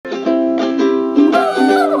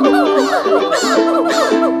Hello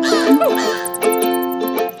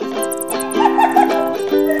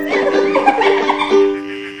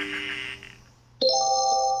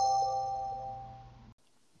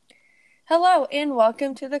and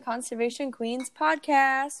welcome to the Conservation Queens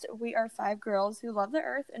podcast. We are 5 girls who love the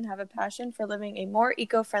earth and have a passion for living a more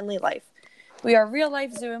eco-friendly life. We are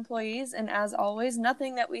real-life zoo employees, and as always,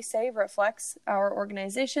 nothing that we say reflects our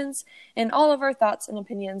organizations, and all of our thoughts and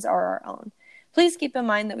opinions are our own. Please keep in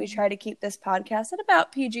mind that we try to keep this podcast at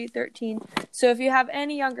about PG-13, so if you have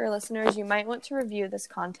any younger listeners, you might want to review this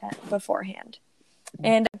content beforehand.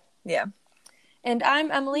 And I'm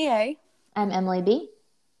Emily A. I'm Emily B.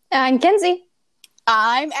 I'm Kenzie.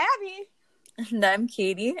 I'm Abby. And I'm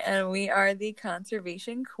Katie, and we are the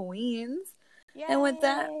Conservation Queens. Yay. And with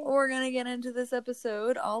that, we're going to get into this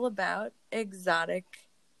episode all about exotic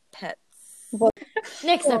pets.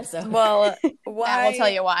 Next episode. Well, why? We'll tell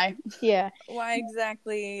you why. Yeah. Why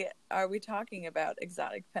exactly are we talking about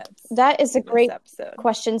exotic pets? That is a great episode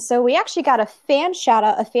question. So we actually got a fan shout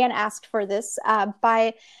out. A fan asked for this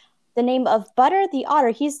by the name of Butter the Otter.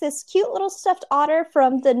 He's this cute little stuffed otter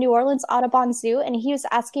from the New Orleans Audubon Zoo, and he was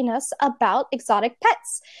asking us about exotic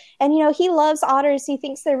pets. And, you know, he loves otters. He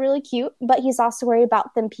thinks they're really cute, but he's also worried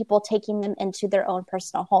about people taking them into their own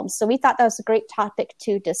personal homes. So we thought that was a great topic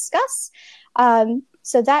to discuss.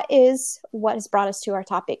 So that is what has brought us to our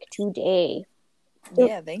topic today.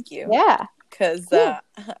 Yeah, thank you. Yeah. Because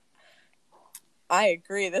I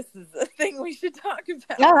agree. This is a thing we should talk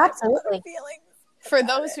about. No, absolutely. For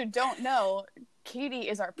those who don't know, Katie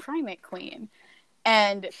is our primate queen.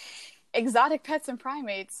 And exotic pets and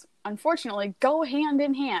primates, unfortunately, go hand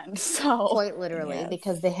in hand. So quite literally,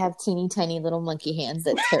 because they have teeny tiny little monkey hands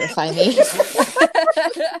that terrify me.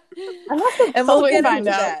 And we'll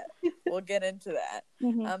get into that.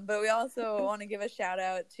 Mm-hmm. But we also want to give a shout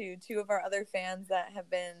out to 2 of our other fans that have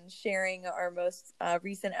been sharing our most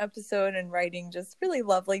recent episode and writing just really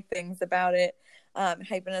lovely things about it.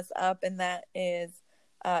 Hyping us up, and that is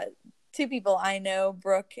 2 people I know,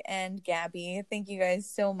 Brooke and Gabby. Thank you guys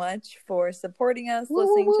so much for supporting us,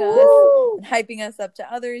 listening to us, and hyping us up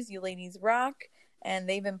to others. You ladies rock, and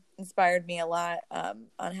they've inspired me a lot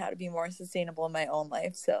on how to be more sustainable in my own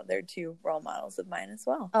life. So they're 2 role models of mine as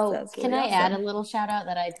well. Oh, so can I add a little shout out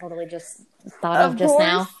that I totally just thought of just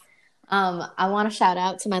now? I want to shout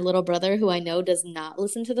out to my little brother, who I know does not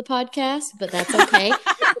listen to the podcast, but that's okay.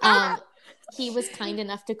 He was kind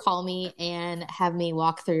enough to call me and have me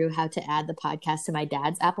walk through how to add the podcast to my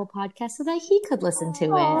dad's Apple podcast so that he could listen to it.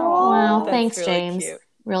 Wow, thanks, really James. Cute.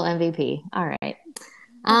 Real MVP. All right.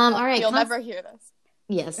 All right. You'll never hear this.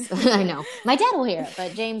 Yes, I know. My dad will hear it,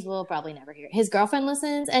 but James will probably never hear it. His girlfriend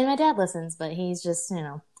listens, and my dad listens, but he's just,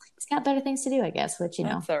 he's got better things to do, I guess, which,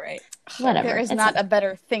 That's all right. Whatever. There is not a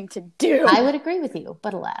better thing to do. I would agree with you,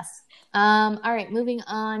 but alas. All right, moving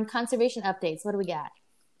on. Conservation updates. What do we got?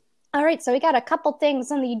 All right, so we got a couple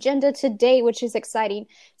things on the agenda today, which is exciting.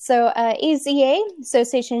 So AZA,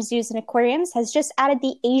 Association of Zoos and Aquariums, has just added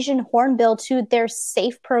the Asian hornbill to their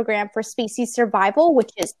SAFE program for species survival,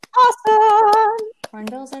 which is awesome.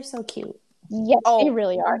 Hornbills are so cute. Yes, they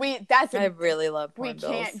really are. I really love hornbills. We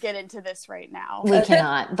can't get into this right now. We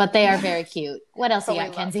cannot, but they are very cute. What else you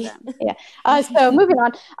got, Kenzie? Yeah. So moving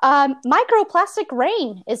on. Microplastic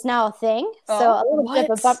rain is now a thing. So a little bit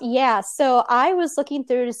of a bump. Yeah. So I was looking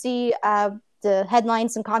through to see the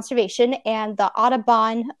headlines in conservation, and the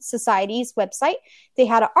Audubon Society's website, they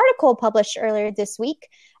had an article published earlier this week.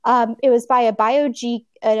 It was by a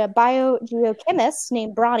biogeochemist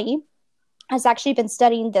named Bronnie, has actually been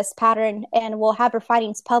studying this pattern, and will have her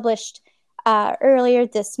findings published earlier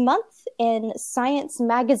this month in Science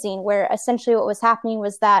magazine, where essentially what was happening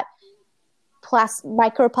was that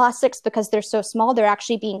microplastics, because they're so small, they're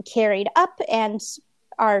actually being carried up and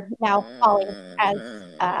are now falling as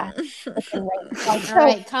all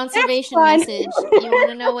right, conservation message. You want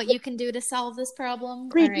to know what you can do to solve this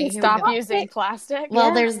problem? All right, stop using plastic.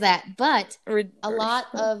 Well, there's that, but a lot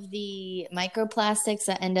of the microplastics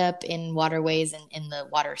that end up in waterways and in the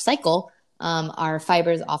water cycle are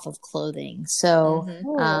fibers off of clothing. So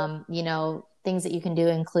things that you can do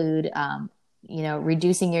include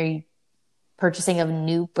reducing your purchasing of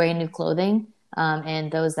brand new clothing,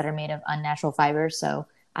 and those that are made of unnatural fibers. So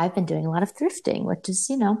I've been doing a lot of thrifting, which is,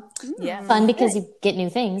 fun because you get new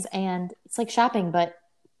things, and it's like shopping, but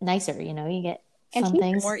nicer, you get fun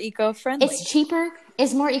things. More eco-friendly. It's cheaper.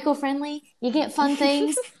 It's more eco-friendly. You get fun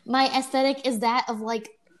things. My aesthetic is that of like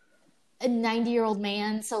a 90-year-old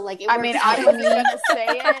man. So like, I wasn't going to say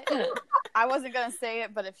it. I wasn't going to say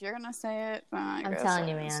it, but if you're going to say it, I'm telling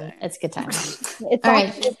you, man, it's a good time. All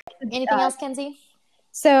right. Anything else, Kenzie?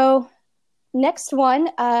 So next one,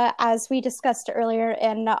 as we discussed earlier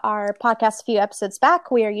in our podcast a few episodes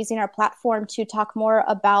back, we are using our platform to talk more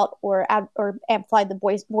about or amplify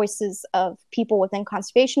the voices of people within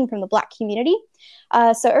conservation from the Black community.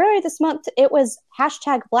 So earlier this month, it was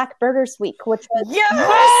hashtag Black Birders Week, which was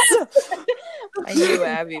I knew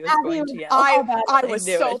Abby was going to yell. I was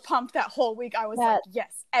so pumped that whole week. I was like,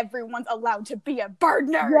 yes, everyone's allowed to be a bird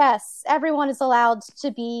nerd. Yes, everyone is allowed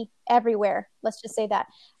to be everywhere. Let's just say that.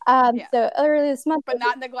 So earlier this month, but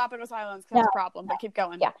not in the Galapagos Islands, because that's a problem. But keep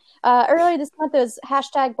going. Yeah. Earlier this month was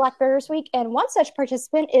hashtag Black Birders Week, and one such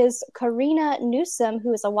participant is Karina Newsom,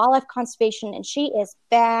 who is a wildlife conservation, and she is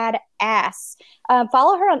badass.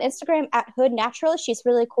 Follow her on Instagram at Hood Naturalist. She's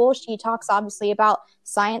really cool. She talks obviously about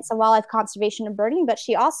science of wildlife conservation and birding, but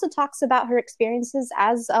she also talks about her experiences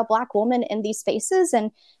as a Black woman in these spaces,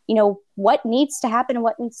 and what needs to happen and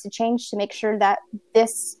what needs to change to make sure that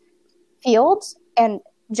this field and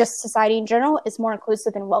just society in general is more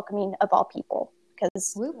inclusive and welcoming of all people,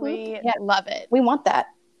 because we love it. We want that.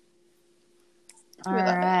 All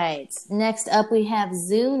right. Next up, we have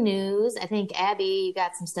zoo news. I think, Abby, you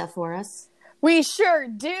got some stuff for us. We sure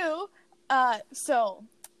do. So,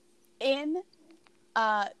 in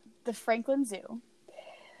the Franklin Zoo,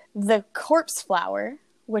 the corpse flower,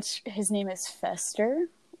 which his name is Fester,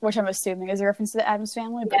 which I'm assuming is a reference to the Addams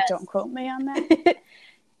Family, but don't quote me on that.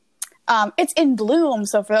 It's in bloom.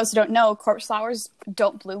 So for those who don't know, corpse flowers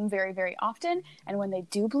don't bloom very, very often. And when they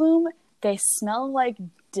do bloom, they smell like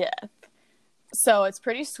death. So it's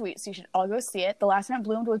pretty sweet. So you should all go see it. The last time it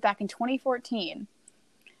bloomed was back in 2014.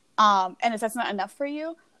 And if that's not enough for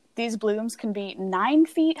you, these blooms can be 9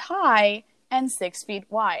 feet high and 6 feet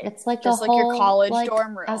wide. It's like just like your college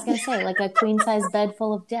dorm room. I was going to say, like a queen size bed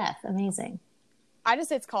full of death. Amazing. I just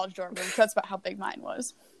say it's college dorm room because that's about how big mine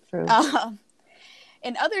was. True.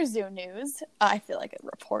 In other zoo news, I feel like a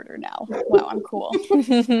reporter now. Wow, I'm cool.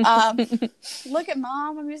 Look at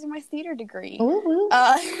Mom, I'm using my theater degree.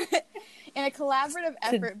 In a collaborative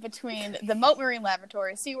effort between the Moat Marine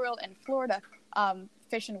Laboratory, SeaWorld, and Florida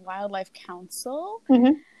Fish and Wildlife Council,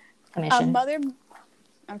 a mother...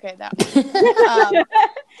 Okay, that one.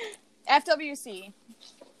 FWC.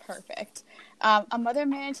 Perfect. A mother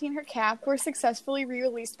manatee and her calf were successfully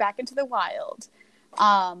re-released back into the wild.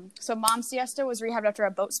 So Mom Siesta was rehabbed after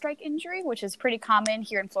a boat strike injury, which is pretty common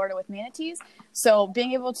here in Florida with manatees. So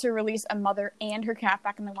being able to release a mother and her calf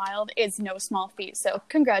back in the wild is no small feat. So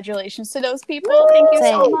congratulations to those people. Woo! Thank you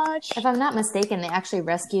so much. If I'm not mistaken, they actually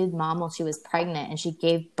rescued Mom while she was pregnant, and she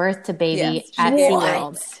gave birth to baby at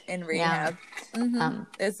SeaWorld. In rehab. Yeah.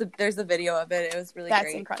 There's a video of it. It was really That's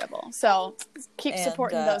great. incredible. So keep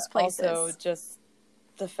supporting those places. Also, just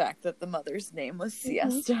the fact that the mother's name was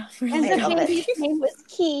Siesta. And the baby's name was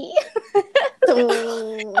Key.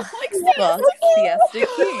 Siesta Key.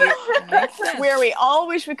 Makes sense. Where we all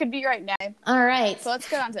wish we could be right now. All right. So let's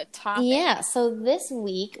get on to topic. Yeah. So this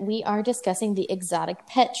week we are discussing the exotic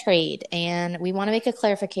pet trade, and we want to make a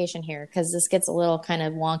clarification here because this gets a little kind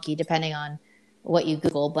of wonky depending on what you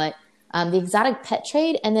Google, but the exotic pet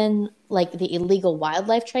trade and then like the illegal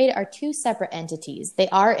wildlife trade are two separate entities. They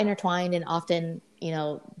are intertwined, and often,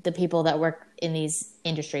 the people that work in these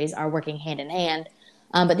industries are working hand in hand.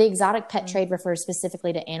 But the exotic pet trade refers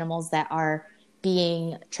specifically to animals that are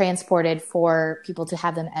being transported for people to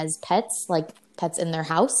have them as pets, like pets in their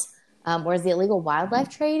house. Whereas the illegal wildlife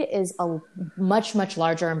trade is a much, much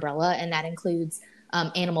larger umbrella, and that includes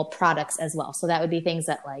animal products as well. So that would be things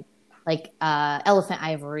that like elephant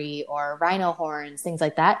ivory or rhino horns, things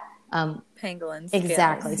like that. Pangolins.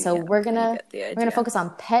 Exactly. Scales. So we're gonna focus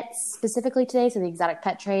on pets specifically today. So the exotic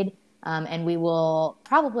pet trade, and we will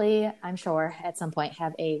probably, I'm sure, at some point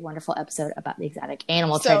have a wonderful episode about the exotic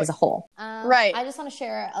animal trade as a whole. Right. I just want to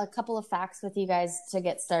share a couple of facts with you guys to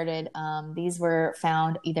get started. These were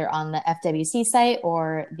found either on the FWC site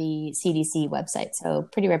or the CDC website. So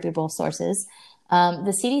pretty reputable sources.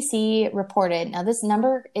 The CDC reported, now this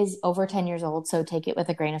number is over 10 years old, so take it with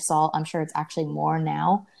a grain of salt. I'm sure it's actually more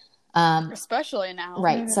now. Especially now.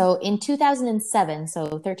 Right. So in 2007,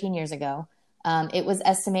 so 13 years ago, it was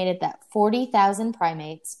estimated that 40,000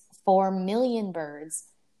 primates, 4 million birds,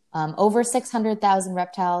 over 600,000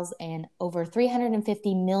 reptiles, and over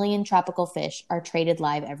 350 million tropical fish are traded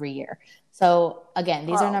live every year. So again,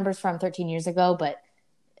 these are numbers from 13 years ago, but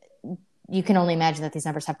you can only imagine that these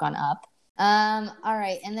numbers have gone up. All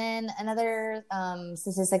right. And then another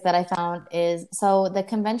statistic that I found is, so the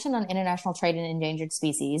Convention on International Trade in Endangered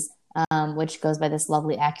Species, which goes by this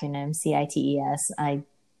lovely acronym, CITES. I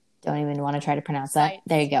don't even want to try to pronounce that.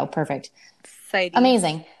 There you go. Perfect. CITES.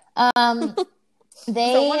 Amazing.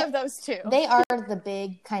 So one of those two. They are the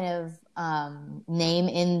big kind of name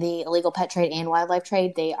in the illegal pet trade and wildlife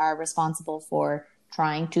trade. They are responsible for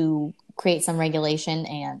trying to create some regulation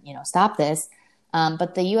and, stop this.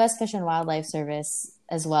 But the U.S. Fish and Wildlife Service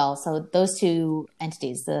as well. So those two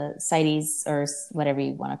entities, the CITES or whatever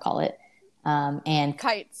you want to call it, and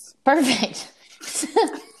kites. Perfect.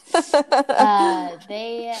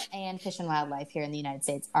 They and Fish and Wildlife here in the United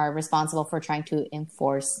States are responsible for trying to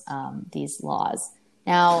enforce these laws.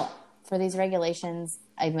 Now, for these regulations,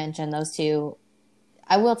 I mentioned those two.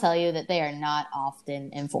 I will tell you that they are not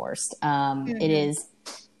often enforced. It is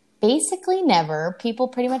basically never. People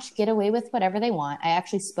pretty much get away with whatever they want. I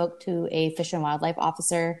actually spoke to a Fish and Wildlife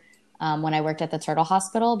officer when I worked at the turtle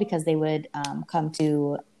hospital because they would come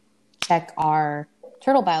to check our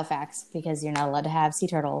turtle biofacts because you're not allowed to have sea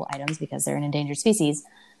turtle items because they're an endangered species.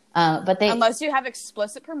 But they unless you have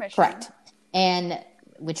explicit permission. Correct. And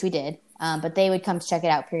which we did. But they would come to check it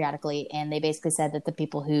out periodically, and they basically said that the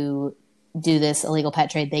people who do this illegal pet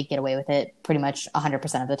trade, they get away with it pretty much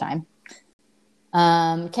 100% of the time.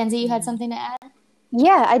 Kenzie, you had something to add?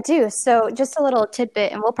 Yeah, I do. So just a little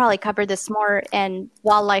tidbit, and we'll probably cover this more in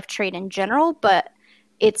wildlife trade in general, but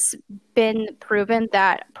it's been proven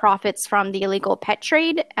that profits from the illegal pet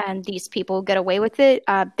trade and these people who get away with it,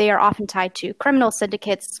 they are often tied to criminal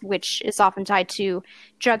syndicates, which is often tied to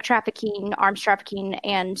drug trafficking, arms trafficking,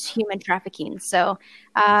 and human trafficking. So,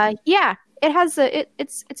 yeah, it has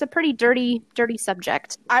it's a pretty dirty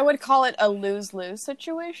subject. I would call it a lose-lose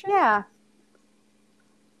situation. Yeah.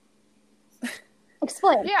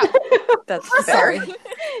 Explain. Yeah. That's fair.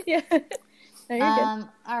 Yeah.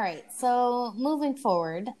 All right. So moving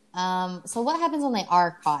forward, so what happens when they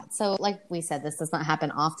are caught? So like we said, this does not happen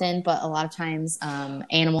often, but a lot of times,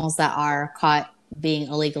 animals that are caught being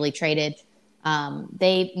illegally traded,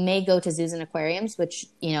 they may go to zoos and aquariums, which,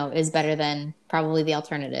 is better than probably the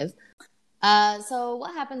alternative. So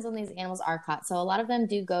what happens when these animals are caught? So a lot of them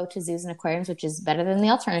do go to zoos and aquariums, which is better than the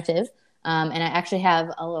alternative. And I actually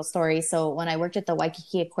have a little story. So when I worked at the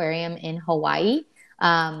Waikiki Aquarium in Hawaii,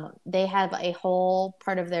 they have a whole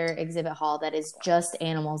part of their exhibit hall that is just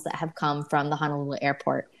animals that have come from the Honolulu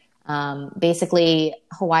airport. Basically,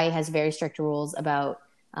 Hawaii has very strict rules about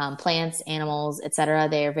plants, animals, etc.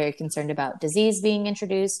 They are very concerned about disease being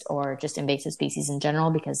introduced or just invasive species in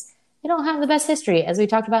general because they don't have the best history, as we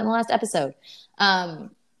talked about in the last episode.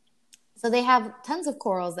 So they have tons of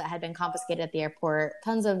corals that had been confiscated at the airport,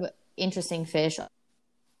 tons of interesting fish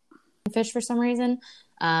for some reason,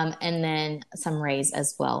 and then some rays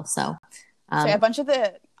as well. So a bunch of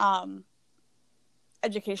the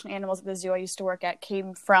education animals at the zoo I used to work at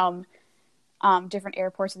came from different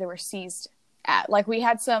airports that they were seized at. Like we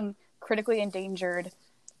had some critically endangered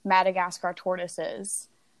Madagascar tortoises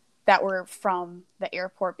that were from the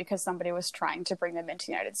airport because somebody was trying to bring them into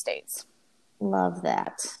the United States. Love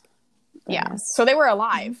that. Yeah. Yes. So they were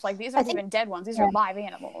alive. Like these aren't even dead ones. These are live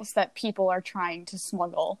animals that people are trying to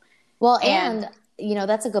smuggle. Well, and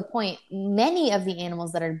that's a good point. Many of the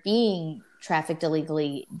animals that are being trafficked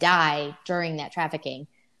illegally die during that trafficking.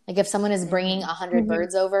 Like if someone is bringing 100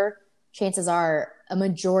 birds over, chances are a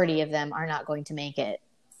majority of them are not going to make it.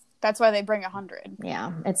 That's why they bring 100.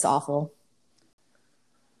 Yeah, it's awful.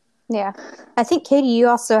 Yeah. I think, Katie, you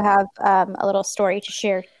also have a little story to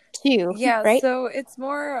share too, yeah, right? So it's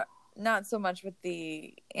more, not so much with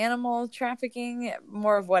the animal trafficking,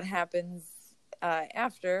 more of what happens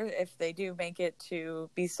after, if they do make it to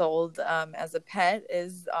be sold as a pet,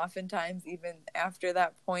 is oftentimes even after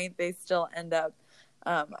that point, they still end up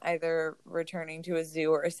either returning to a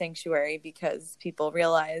zoo or a sanctuary because people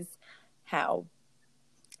realize how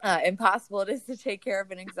impossible it is to take care of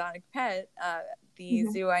an exotic pet. The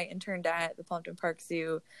zoo I interned at, the Plumpton Park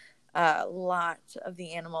Zoo, a lot of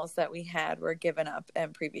the animals that we had were given up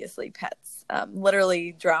and previously pets,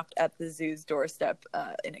 literally dropped at the zoo's doorstep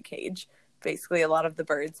in a cage. Basically, a lot of the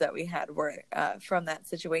birds that we had were from that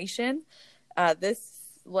situation. This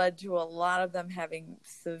led to a lot of them having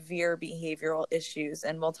severe behavioral issues,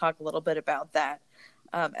 and we'll talk a little bit about that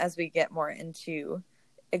as we get more into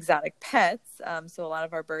exotic pets. So a lot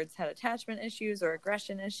of our birds had attachment issues or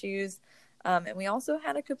aggression issues. And we also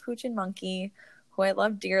had a capuchin monkey who I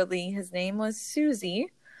love dearly. His name was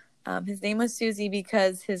Susie. His name was Susie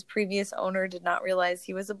because his previous owner did not realize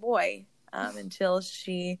he was a boy until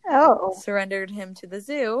she surrendered him to the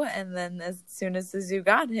zoo. And then as soon as the zoo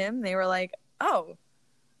got him, they were like, oh,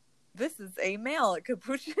 this is a male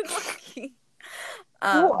capuchin monkey.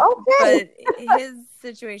 But his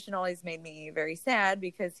situation always made me very sad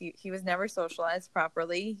because he was never socialized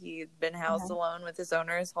properly. He'd been housed alone with his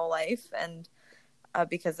owner his whole life, and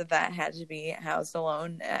because of that had to be housed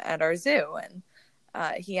alone at our zoo. And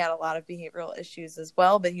He had a lot of behavioral issues as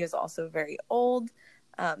well, but he was also very old.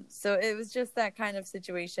 So it was just that kind of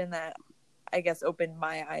situation that I guess opened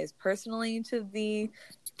my eyes personally to the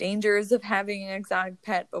dangers of having an exotic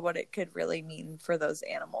pet, but what it could really mean for those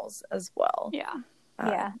animals as well. Yeah.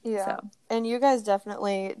 So. And you guys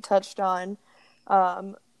definitely touched on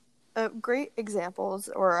great examples,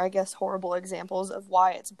 or I guess horrible examples, of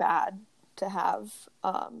why it's bad to have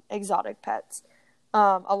exotic pets.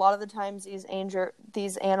 A lot of the times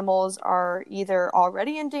these animals are either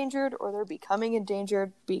already endangered or they're becoming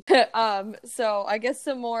endangered. So I guess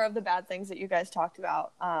some more of the bad things that you guys talked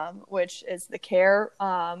about, which is the care.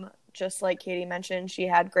 Just like Katie mentioned, she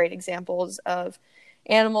had great examples of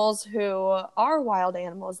animals who are wild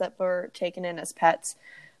animals that were taken in as pets.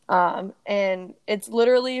 And it's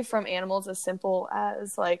literally from animals as simple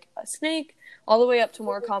as like a snake all the way up to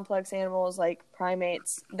more complex animals like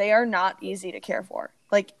primates. They are not easy to care for.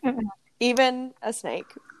 Like even a snake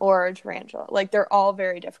or a tarantula, like they're all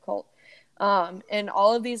very difficult. And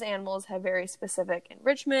all of these animals have very specific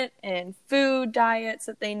enrichment and food diets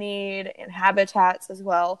that they need and habitats as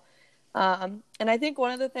well. And I think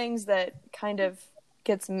one of the things that kind of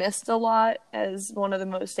gets missed a lot as one of the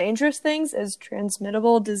most dangerous things is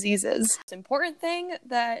transmittable diseases. The important thing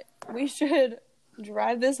that we should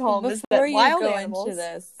drive this home is that wild animals... Into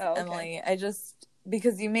this, Emily,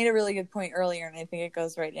 because you made a really good point earlier, and I think it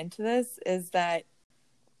goes right into this, is that,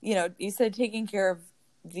 you know, you said taking care of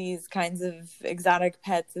these kinds of exotic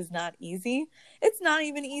pets is not easy. It's not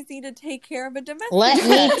even easy to take care of a domestic Let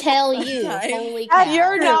pet. me tell you, holy cow.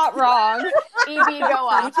 You're not wrong. EB, go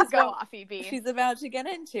off. Go off, EB. She's about to get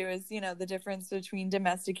into is, you know, the difference between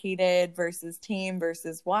domesticated versus tame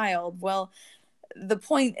versus wild. Well, the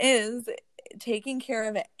point is, taking care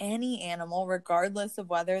of any animal, regardless of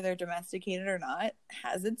whether they're domesticated or not,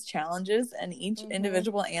 has its challenges, and each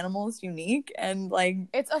individual animal is unique, and like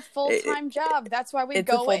it's a full-time job. That's why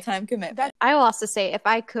it's a full-time commitment. I will also say, if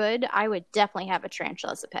I could, I would definitely have a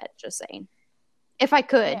tarantula as a pet. Just saying, if I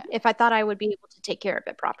could, if I thought I would be able to take care of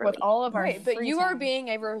it properly. With all of our but you are being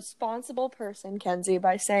a responsible person, Kenzie,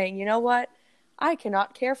 by saying, you know what, I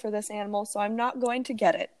cannot care for this animal, so I'm not going to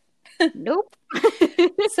get it. Nope.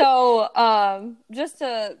 So, just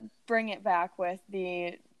to bring it back with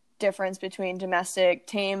the difference between domestic,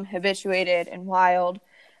 tame, habituated, and wild.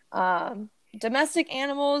 Domestic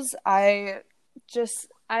animals, I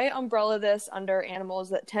umbrella this under animals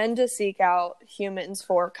that tend to seek out humans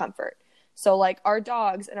for comfort. So, like, our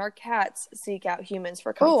dogs and our cats seek out humans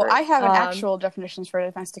for comfort. Oh, I have an actual definitions for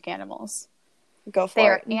domestic animals. Go for it. They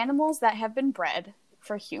are animals that have been bred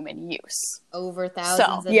for human use over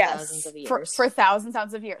thousands of years. For thousands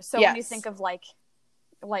of years. So when you think of like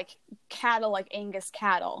cattle, like Angus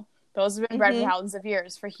cattle, those have been bred for thousands of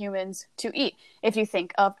years for humans to eat. If you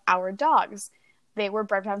think of our dogs, they were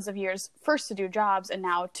bred for thousands of years first to do jobs and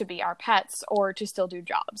now to be our pets or to still do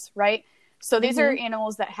jobs, right? So these are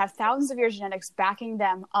animals that have thousands of years genetics backing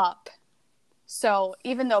them up. So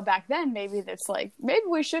even though back then maybe it's like, maybe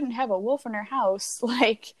we shouldn't have a wolf in our house,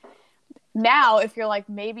 like now, if you're like,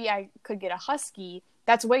 maybe I could get a husky,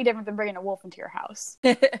 that's way different than bringing a wolf into your house.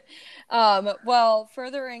 Well,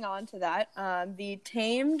 furthering on to that, the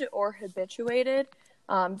tamed or habituated,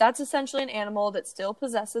 that's essentially an animal that still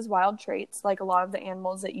possesses wild traits, like a lot of the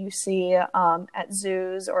animals that you see at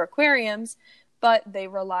zoos or aquariums, but they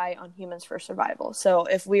rely on humans for survival. So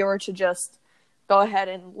if we were to just go ahead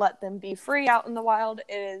and let them be free out in the wild,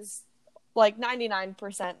 it is like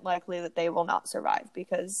 99% likely that they will not survive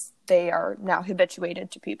because they are now habituated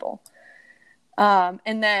to people.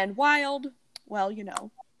 And then wild, well, you know,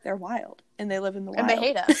 they're wild and they live in the wild. And they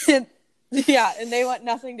hate us. Yeah, and they want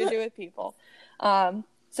nothing to do with people.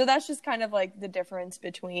 So that's just kind of like the difference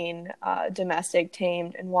between domestic,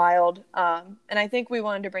 tamed, and wild. And I think we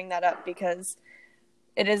wanted to bring that up because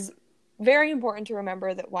it is very important to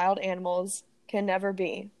remember that wild animals can never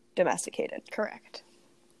be domesticated. Correct.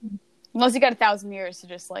 Unless you got 1,000 years to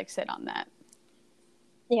just like sit on that.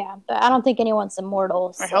 Yeah, but I don't think anyone's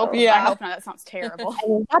immortal. So. I hope not. That sounds terrible. I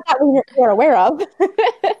mean, not that we're aware of.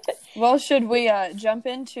 Well, should we jump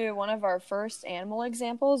into one of our first animal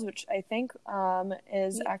examples, which I think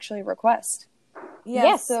is actually a request?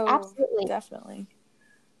 Yes, so absolutely. Definitely.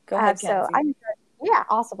 Go ahead, Kenzie.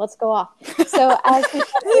 Awesome. Let's go off. So as we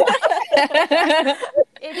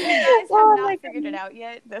if you guys have not figured it out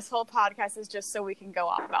yet, this whole podcast is just so we can go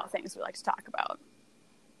off about things we like to talk about.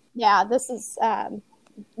 Yeah, this is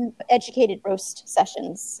educated roast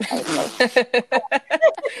sessions. I would say.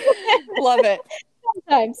 Love it.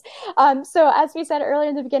 times. So as we said earlier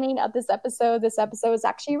in the beginning of this episode was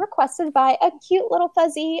actually requested by a cute little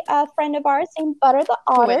fuzzy friend of ours named Butter the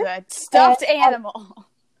Otter. With a stuffed animal.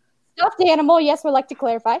 Stuffed animal, yes, we'd like to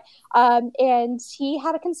clarify. And he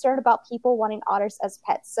had a concern about people wanting otters as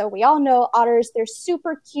pets. So we all know otters, they're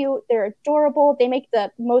super cute, they're adorable, they make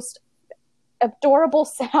the most adorable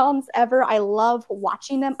sounds ever. I love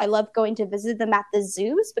watching them. I love going to visit them at the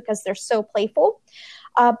zoos because they're so playful.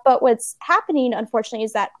 But what's happening, unfortunately,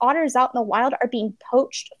 is that otters out in the wild are being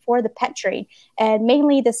poached for the pet trade. And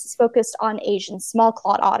mainly this is focused on Asian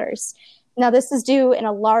small-clawed otters. Now, this is due in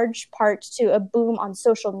a large part to a boom on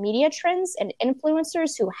social media trends and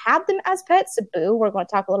influencers who have them as pets. So, boo, we're going to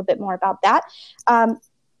talk a little bit more about that. And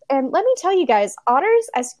let me tell you guys, otters,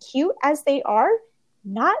 as cute as they are,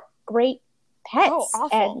 not great pets. Oh,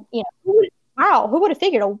 awful. And, who would have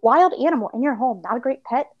figured a wild animal in your home, not a great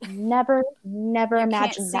pet? Never imagined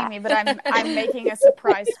can't see that. me, but I'm making a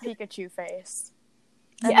surprised Pikachu face.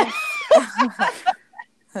 Yes.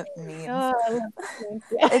 It's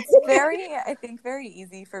I think very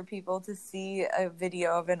easy for people to see a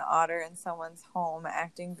video of an otter in someone's home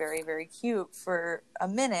acting very, very cute for a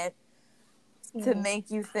minute to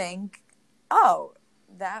make you think, oh,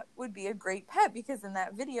 that would be a great pet, because in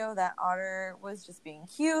that video that otter was just being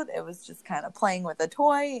cute. It was just kind of playing with a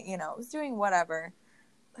toy, it was doing whatever.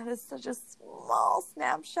 That is such a small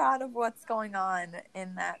snapshot of what's going on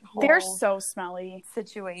in that whole They're so smelly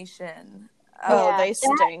situation. Oh, they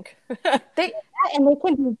stink. And they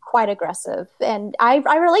can be quite aggressive. And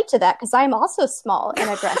I relate to that because I'm also small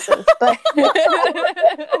and aggressive. But but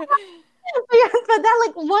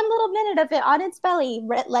that one little minute of it on its belly,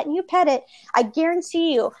 letting you pet it, I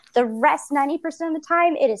guarantee you the rest 90% of the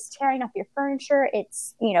time it is tearing up your furniture.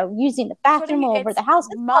 It's, using the bathroom all over the house.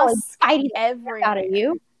 It's biting everything out of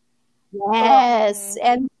you. Yes.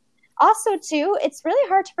 And also, too, it's really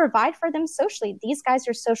hard to provide for them socially. These guys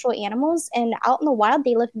are social animals, and out in the wild,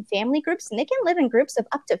 they live in family groups, and they can live in groups of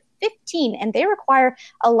up to 15, and they require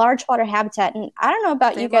a large water habitat. And I don't know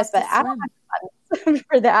about you guys, but I don't have time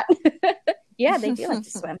for that. Yeah, they do like to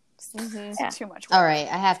swim. Mm-hmm. Yeah. Too much work. All right,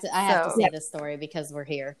 I have to say this story because we're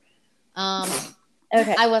here.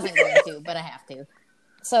 Okay. I wasn't going to, but I have to.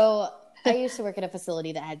 So I used to work at a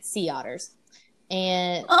facility that had sea otters,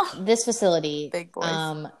 and this facility, big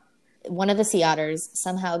boys. One of the sea otters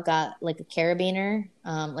somehow got a carabiner,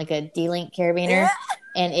 like a D-Link carabiner,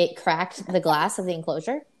 and it cracked the glass of the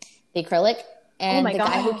enclosure, the acrylic. And the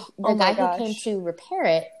guy who came to repair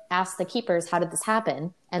it asked the keepers, how did this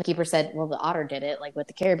happen? And the keeper said, well, the otter did it, with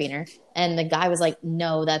the carabiner. And the guy was like,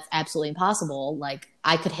 no, that's absolutely impossible.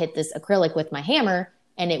 I could hit this acrylic with my hammer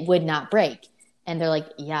and it would not break. And they're like,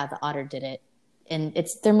 yeah, the otter did it. And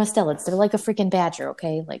they're mustelids. They're like a freaking badger,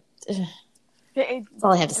 okay? That's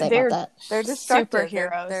all I have to say about that. They're destructive.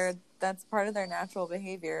 Superheroes. That's part of their natural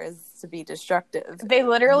behavior, is to be destructive. They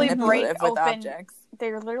literally break with open objects.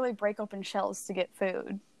 They literally break open shells to get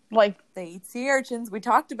food. They eat sea urchins. We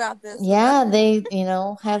talked about this. Yeah, they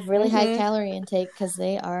have really high calorie intake because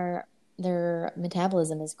their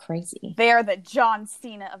metabolism is crazy. They are the John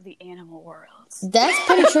Cena of the animal world. That's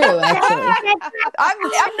pretty true, actually. I'm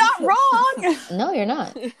not wrong. No, you're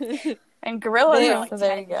not. And gorillas are so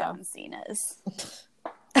there 10 you go. John Cenas.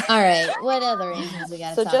 All right, what other animals we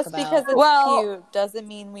got to talk just about? because it's cute doesn't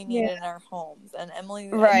mean we need it in our homes. And Emily,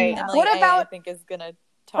 What about, I think, is going to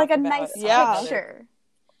talk a about nice picture,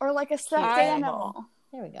 or a stuffed animal.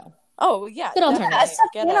 There we go. Oh yeah, good alternative.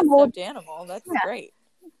 Get a stuffed animal. That's great.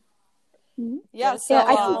 Yeah, so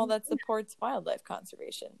animal that supports wildlife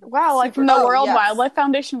conservation. Wow, from the World Wildlife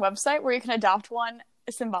Foundation website, where you can adopt one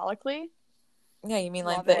symbolically. Yeah, you mean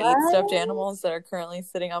the 8 stuffed animals that are currently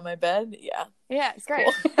sitting on my bed? Yeah. Yeah, it's great.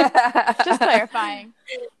 Just clarifying.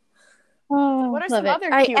 What are some other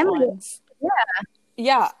cute ones?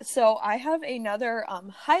 Yeah, so I have another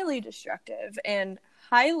highly destructive and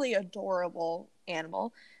highly adorable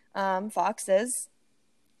animal. Foxes.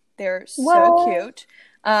 They're so cute.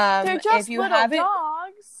 They're just if you little haven't...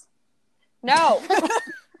 dogs. No.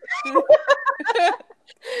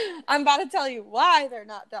 I'm about to tell you why they're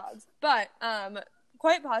not dogs. But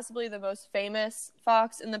quite possibly the most famous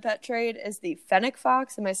fox in the pet trade is the fennec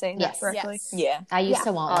fox. Am I saying that correctly? Yes. Yeah. I used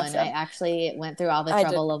to want one. I actually went through all the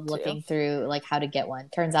trouble of looking through how to get one.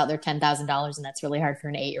 Turns out they're $10,000, and that's really hard for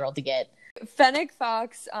an 8-year-old to get. Fennec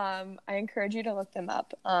fox, I encourage you to look them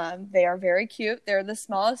up. They are very cute. They're the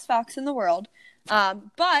smallest fox in the world.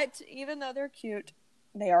 But even though they're cute,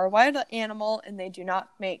 they are a wild animal and they do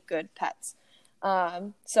not make good pets.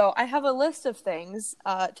 So I have a list of things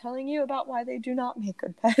telling you about why they do not make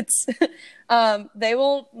good pets. They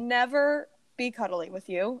will never be cuddly with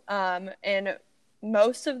you. And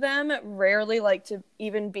most of them rarely like to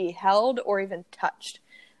even be held or even touched.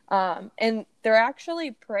 And they're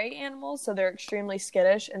actually prey animals, so they're extremely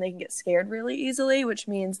skittish and they can get scared really easily, which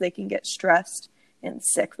means they can get stressed and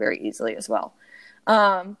sick very easily as well.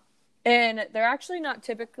 And they're actually not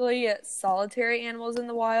typically solitary animals in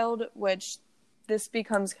the wild, which this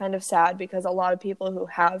becomes kind of sad because a lot of people who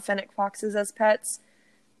have fennec foxes as pets,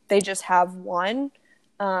 they just have one,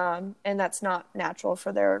 and that's not natural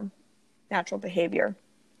for their natural behavior.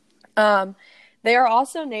 They are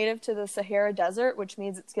also native to the Sahara Desert, which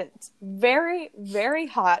means it gets very, very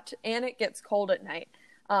hot and it gets cold at night.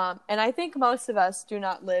 And I think most of us do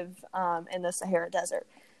not live in the Sahara Desert.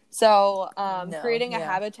 So creating a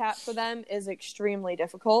habitat for them is extremely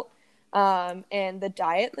difficult. And the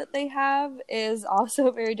diet that they have is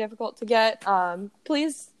also very difficult to get.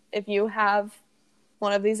 Please, if you have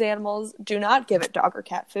one of these animals, do not give it dog or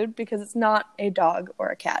cat food because it's not a dog or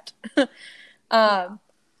a cat.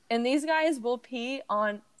 And these guys will pee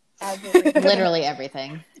on everything. Literally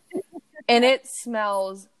everything. And it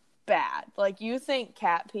smells bad. Like, you think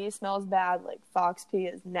cat pee smells bad, like fox pee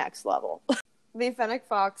is next level. The fennec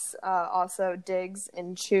fox also digs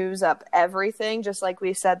and chews up everything, just like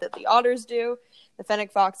we said that the otters do. The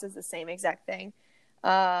fennec fox is the same exact thing.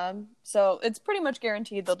 So it's pretty much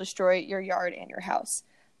guaranteed they'll destroy your yard and your house.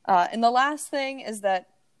 And the last thing is that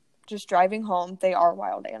just driving home, they are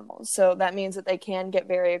wild animals. So that means that they can get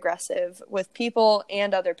very aggressive with people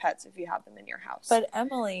and other pets if you have them in your house. But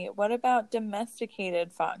Emily, what about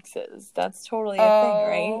domesticated foxes? That's totally a thing,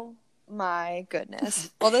 right? Oh my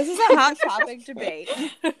goodness. Well, this is a hot topic debate.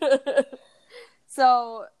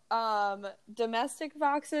 So, domestic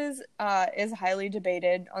foxes is highly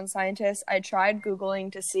debated on scientists. I tried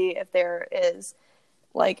Googling to see if there is,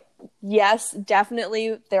 like, yes,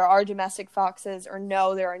 definitely there are domestic foxes, or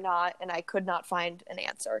no, there are not, and I could not find an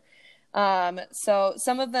answer. So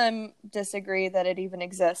some of them disagree that it even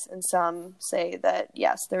exists, and some say that,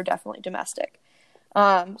 yes, they're definitely domestic.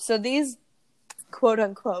 So these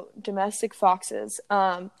quote-unquote domestic foxes,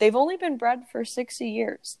 they've only been bred for 60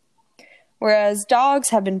 years, whereas dogs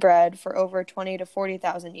have been bred for over 20 to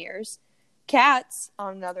 40,000 years. Cats,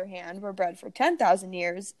 on the other hand, were bred for 10,000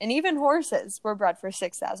 years, and even horses were bred for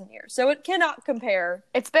 6,000 years. So it cannot compare.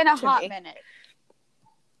 It's been a hot minute.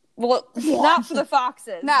 Well, not for the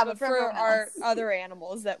foxes, no, but for our other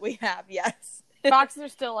animals that we have, yes. Foxes are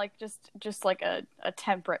still like just like a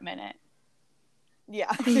temperate minute.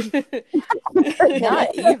 Yeah.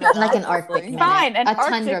 Not even. Like an Arctic minute. Fine, an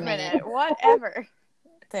Arctic Arctic minute. Whatever.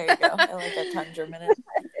 There you go. I like a tundra minute.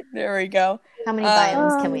 There we go. How many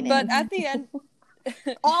biomes can we name? But at the end,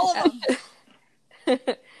 all of them.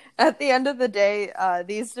 At the end of the day,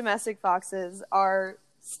 these domestic foxes are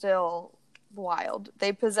still wild.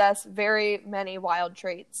 They possess very many wild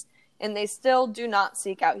traits, and they still do not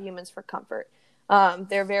seek out humans for comfort.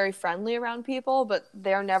 They're very friendly around people, but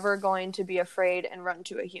they're never going to be afraid and run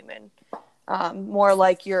to a human. More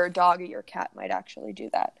like your dog or your cat might actually do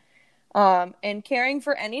that. And caring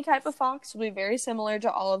for any type of fox will be very similar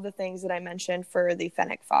to all of the things that I mentioned for the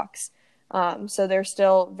fennec fox. So they're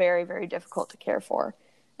still very, very difficult to care for.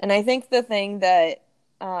 And I think the thing that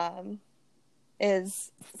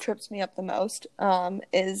trips me up the most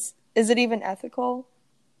is it even ethical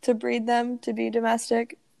to breed them to be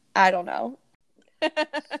domestic? I don't know.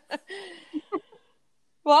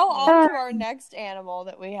 Well, on to our next animal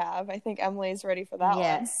that we have. I think Emily's ready for that one.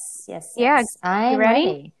 Yes. Yeah, I'm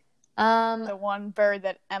ready? The one bird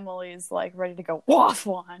that Emily's like ready to go waff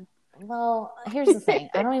on. Well, here's the thing.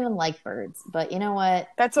 I don't even like birds, but you know what?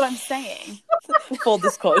 That's what I'm saying. Full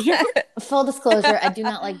disclosure. Full disclosure, I do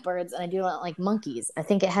not like birds and I do not like monkeys. I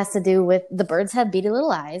think it has to do with the birds have beady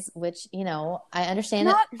little eyes, which, you know, I understand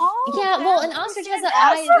Not that. all Yeah, of them. well, an ostrich has an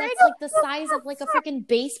eye that's like the size of like a freaking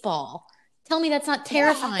baseball. Tell me that's not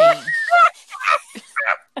terrifying.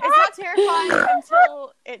 It's not terrifying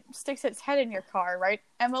until it sticks its head in your car, right,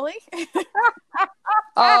 Emily?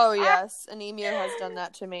 Oh, yes. An emu has done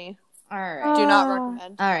that to me. All right. Do not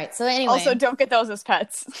recommend. All right. So anyway. Also, don't get those as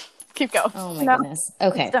pets. Keep going. Oh my goodness.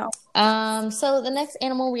 Okay. Don't. So the next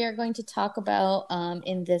animal we are going to talk about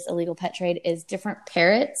in this illegal pet trade is different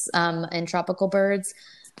parrots and tropical birds.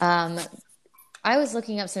 I was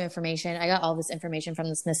looking up some information. I got all this information from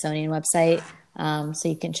the Smithsonian website, so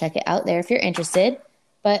you can check it out there if you're interested.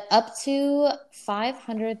 But up to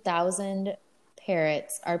 500,000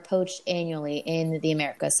 parrots are poached annually in the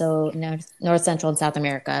Americas, so North Central and South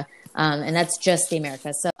America, and that's just the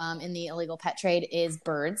Americas. So in the illegal pet trade is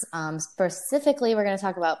birds. Specifically, we're going to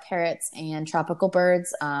talk about parrots and tropical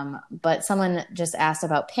birds, but someone just asked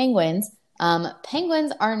about penguins.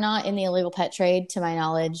 Penguins are not in the illegal pet trade, to my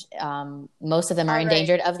knowledge. Most of them are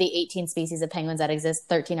endangered. Of the 18 species of penguins that exist,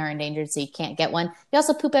 13 are endangered, so you can't get one. They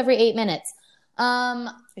also poop every 8 minutes.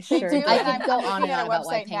 Sure. I could go on and on about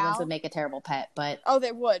why penguins would make a terrible pet, but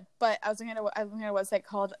they would. But I was looking at a website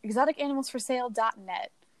called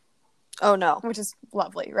exoticanimalsforsale.net. Oh no, which is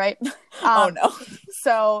lovely, right? Oh no.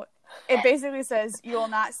 So it basically says you will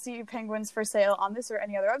not see penguins for sale on this or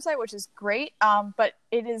any other website, which is great. But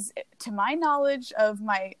it is, to my knowledge of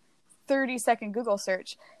my 30-second Google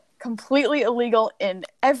search, completely illegal in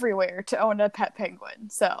everywhere to own a pet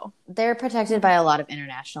penguin. So they're protected by a lot of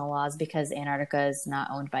international laws because Antarctica is not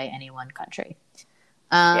owned by any one country.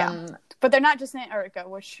 But they're not just in Antarctica,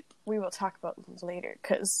 which we will talk about later.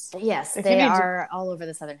 Because yes, they are all over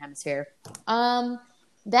the southern hemisphere.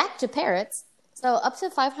 Back to parrots. So up to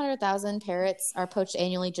 500,000 parrots are poached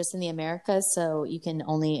annually just in the Americas. So you can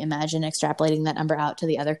only imagine extrapolating that number out to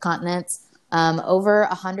the other continents. Over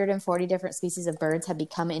 140 different species of birds have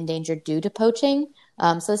become endangered due to poaching.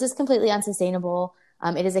 So this is completely unsustainable.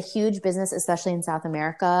 It is a huge business, especially in South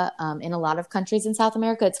America. In a lot of countries in South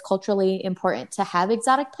America, it's culturally important to have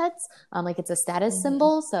exotic pets. Like it's a status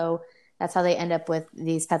symbol. So that's how they end up with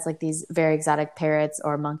these pets, like these very exotic parrots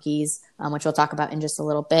or monkeys, which we'll talk about in just a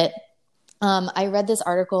little bit. I read this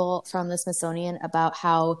article from the Smithsonian about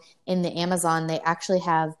how in the Amazon, they actually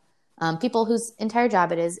have people whose entire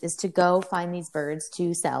job it is to go find these birds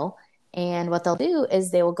to sell. And what they'll do is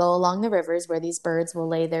they will go along the rivers where these birds will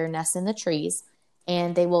lay their nests in the trees.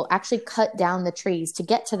 And they will actually cut down the trees to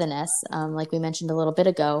get to the nests, like we mentioned a little bit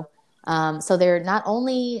ago. So they're not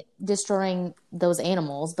only destroying those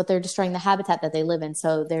animals, but they're destroying the habitat that they live in.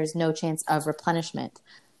 So there's no chance of replenishment.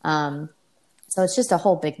 So it's just a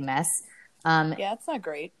whole big mess. Yeah, it's not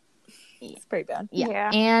great. It's pretty bad. Yeah.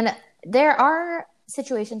 And there are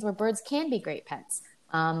situations where birds can be great pets.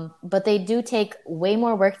 But they do take way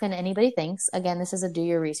more work than anybody thinks. Again, this is a do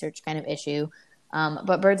your research kind of issue.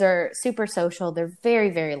 But birds are super social. They're very,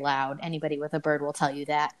 very loud. Anybody with a bird will tell you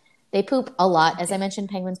that. They poop a lot. As I mentioned,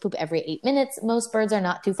 penguins poop every 8 minutes. Most birds are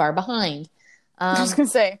not too far behind. I was going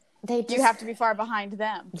to say, you have to be far behind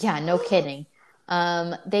them. Yeah, no kidding.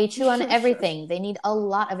 They chew on everything. They need a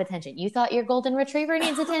lot of attention. You thought your golden retriever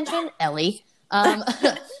needs attention? Ellie.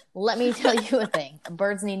 Let me tell you a thing.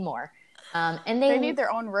 Birds need more. And they need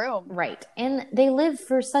their own room. Right. And they live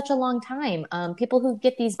for such a long time. People who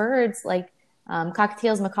get these birds, like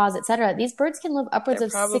cockatiels, macaws, etc., these birds can live upwards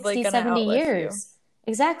of 60, 70 years.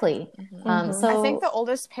 Exactly. So I think the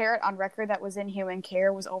oldest parrot on record that was in human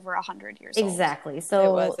care was over 100 years old. Exactly. So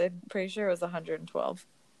it was. I'm pretty sure it was 112.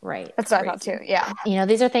 Right. That's what I thought too. Yeah. You know,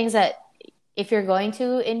 these are things that if you're going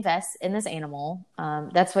to invest in this animal,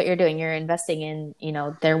 that's what you're doing. You're investing in,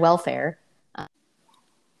 their welfare.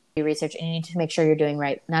 Research, and you need to make sure you're doing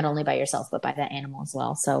right, not only by yourself, but by that animal as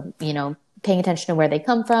well. So, paying attention to where they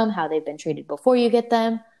come from, how they've been treated before you get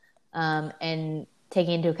them, and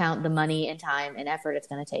taking into account the money and time and effort it's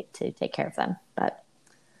going to take to take care of them. But,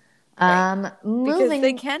 because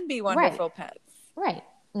they can be wonderful pets. Right.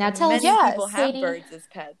 Now tell us, people have birds as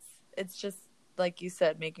pets. It's just, like you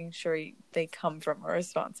said, making sure they come from a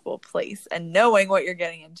responsible place and knowing what you're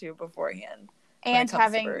getting into beforehand. And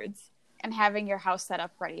having your house set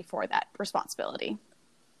up ready for that responsibility.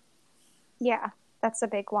 Yeah, that's a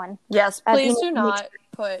big one. Yes, please do not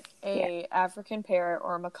put a African parrot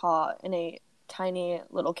or a macaw in a tiny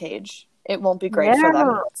little cage. It won't be great for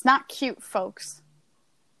them. It's not cute, folks.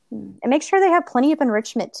 And make sure they have plenty of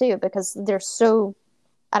enrichment too, because they're so,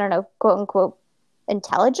 I don't know, quote unquote,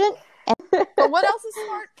 intelligent. But what else is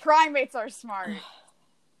smart? Primates are smart.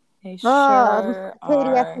 They sure are.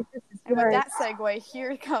 And with that segue,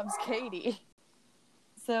 here comes Katie.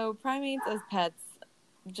 So primates as pets,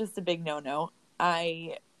 just a big no-no.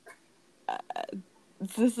 This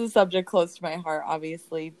is a subject close to my heart,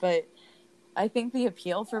 obviously, but I think the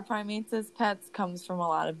appeal for primates as pets comes from a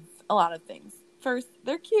lot of things. First,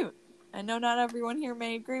 they're cute. I know not everyone here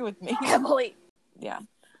may agree with me. Emily. Yeah.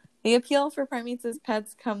 The appeal for primates as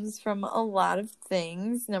pets comes from a lot of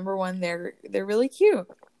things. Number one, they're really cute.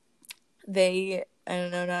 I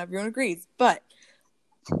don't know, not everyone agrees, but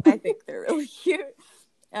I think they're really cute.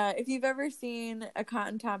 If you've ever seen a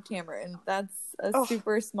cotton-top tamarin, that's a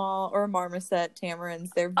super small, or a marmoset tamarins.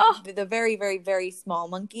 They're the very, very, very small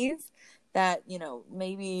monkeys that,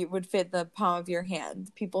 maybe would fit the palm of your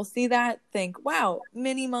hand. People see that, think, wow,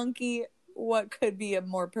 mini monkey, what could be a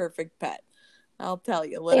more perfect pet? I'll tell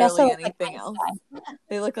you, literally anything else.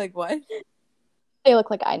 They look like what? They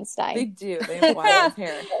look like Einstein. They do. They have wild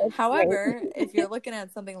hair. However, if you're looking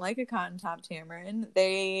at something like a cotton-top tamarin,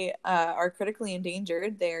 they are critically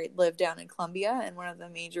endangered. They live down in Colombia, and one of the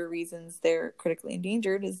major reasons they're critically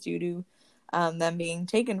endangered is due to them being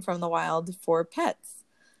taken from the wild for pets.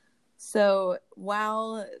 So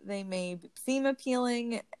while they may seem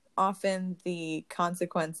appealing, often the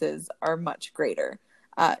consequences are much greater.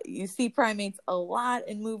 You see primates a lot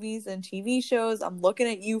in movies and TV shows. I'm looking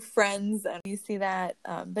at you, friends, and you see that,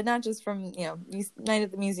 but not just from, Night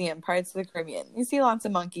at the Museum, Pirates of the Caribbean. You see lots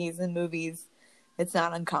of monkeys in movies. It's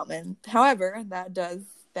not uncommon. However, that does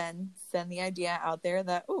then send the idea out there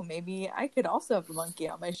that, oh, maybe I could also have a monkey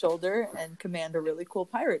on my shoulder and command a really cool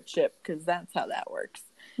pirate ship, because that's how that works.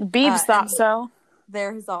 Beebs thought so.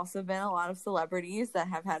 There has also been a lot of celebrities that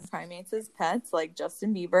have had primates as pets, like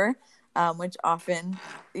Justin Bieber. Which often,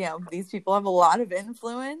 these people have a lot of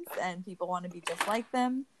influence and people want to be just like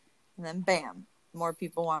them. And then bam, more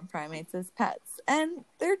people want primates as pets. And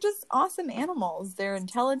they're just awesome animals. They're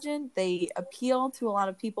intelligent. They appeal to a lot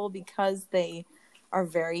of people because they are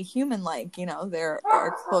very human-like. They're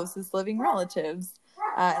our closest living relatives.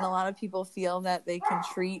 And a lot of people feel that they can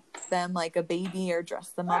treat them like a baby or dress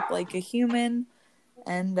them up like a human.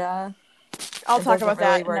 And I'll talk about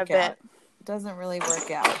that in a bit. Doesn't really work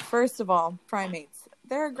out. First of all, primates,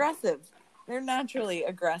 they're aggressive. They're naturally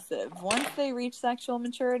aggressive. Once they reach sexual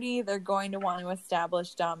maturity, they're going to want to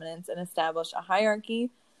establish dominance and establish a hierarchy.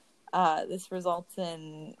 This results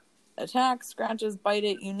in attacks, scratches, bite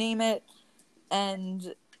it, you name it.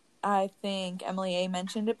 And I think Emily A.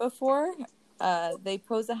 mentioned it before. They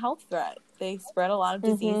pose a health threat. They spread a lot of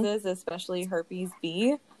diseases, especially herpes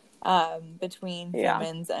B, between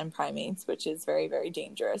humans and primates, which is very, very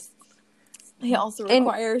dangerous. They also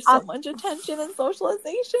require so much attention and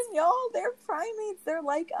socialization, y'all. They're primates. They're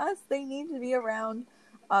like us. They need to be around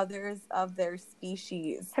others of their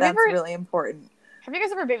species. That's really important. Have you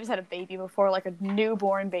guys ever babysat a baby before, like a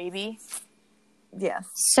newborn baby? Yes.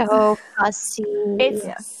 So fussy.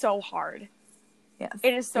 It's so hard. Yes.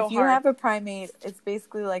 It is so hard. If you have a primate, it's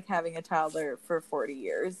basically like having a toddler for 40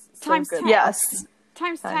 years. Times 10. Yes.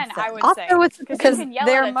 Times 10, I would say. Because you can yell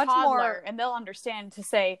they're at a much toddler more... and they'll understand to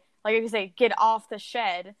say, like if you say, get off the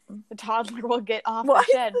shed, the toddler will get off the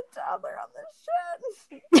shed. Why is the toddler on the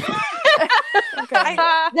shed?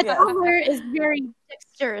 The toddler is very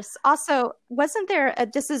dexterous. Also, wasn't there,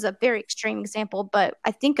 this is a very extreme example, but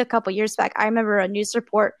I think a couple years back, I remember a news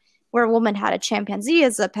report where a woman had a chimpanzee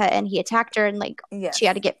as a pet and he attacked her and she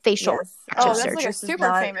had to get facial that's surgery. like a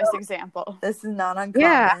super famous example. This is not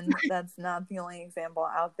uncommon. That's not the only example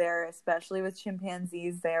out there, especially with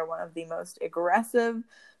chimpanzees. They are one of the most aggressive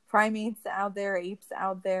primates out there, apes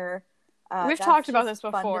out there. We've talked about this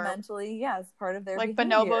before. Fundamentally, yes, part of their like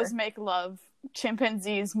behavior. bonobos make love,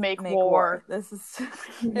 chimpanzees make war. This is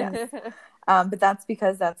but that's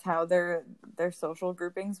because that's how their social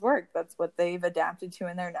groupings work. That's what they've adapted to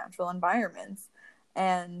in their natural environments,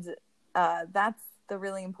 and that's the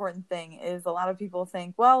really important thing. Is a lot of people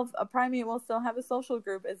think, well, a primate will still have a social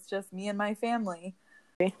group. It's just me and my family.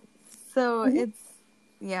 So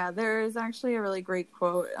there's actually a really great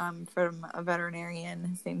quote from a veterinarian.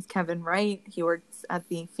 His name's Kevin Wright. He works at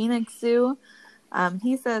the Phoenix Zoo.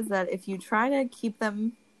 He says that if you try to keep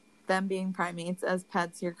them being primates as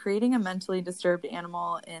pets, you're creating a mentally disturbed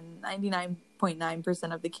animal in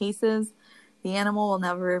 99.9% of the cases. The animal will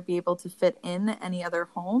never be able to fit in any other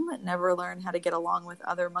home, never learn how to get along with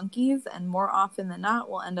other monkeys, and more often than not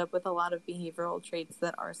will end up with a lot of behavioral traits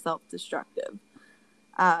that are self-destructive.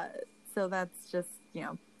 So that's just,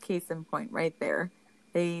 case in point right there.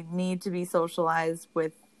 They need to be socialized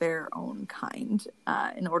with their own kind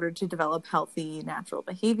in order to develop healthy natural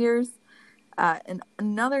behaviors. And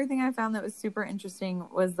another thing I found that was super interesting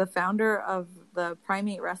was the founder of the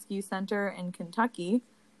Primate Rescue Center in Kentucky.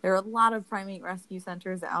 There are a lot of primate rescue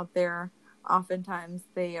centers out there. Oftentimes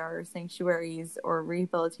they are sanctuaries or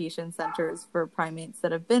rehabilitation centers for primates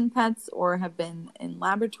that have been pets or have been in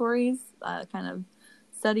laboratories, kind of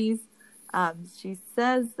studies. She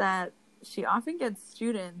says that she often gets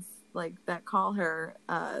students that call her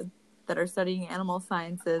that are studying animal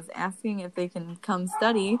sciences, asking if they can come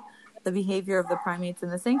study the behavior of the primates in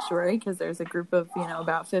the sanctuary, because there's a group of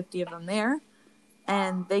about 50 of them there,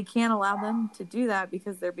 and they can't allow them to do that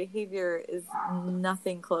because their behavior is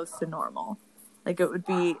nothing close to normal. It would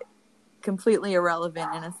be completely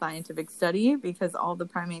irrelevant in a scientific study because all the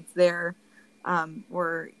primates there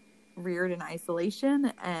were reared in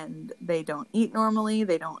isolation and they don't eat normally,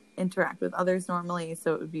 they don't interact with others normally,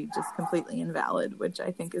 so it would be just completely invalid, which I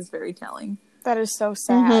think is very telling. That is so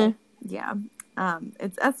sad. Yeah.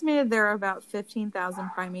 It's estimated there are about 15,000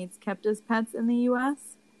 primates kept as pets in the U.S.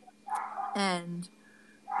 And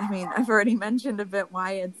I mean, I've already mentioned a bit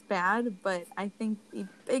why it's bad, but I think the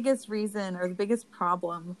biggest reason or the biggest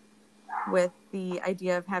problem with the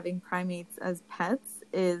idea of having primates as pets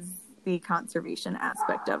is the conservation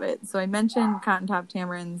aspect of it. So I mentioned cotton-top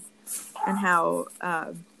tamarins and how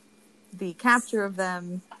the capture of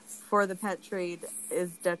them for the pet trade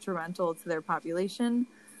is detrimental to their population,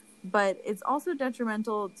 but it's also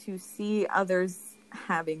detrimental to see others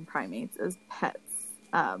having primates as pets.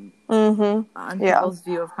 On people's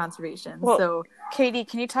view of conservation. Well, so, Katie,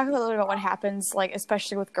 can you talk a little bit about what happens, like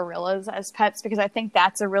especially with gorillas as pets? Because I think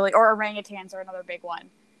that's a really, or orangutans are another big one.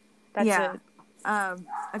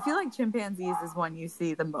 I feel like chimpanzees is one you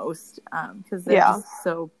see the most because they're just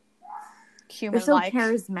so human-like,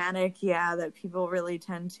 they're so charismatic. Yeah, that people really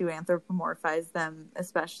tend to anthropomorphize them,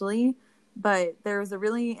 especially. But there was a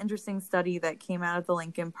really interesting study that came out of the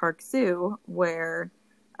Lincoln Park Zoo where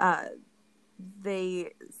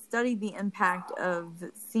they studied the impact of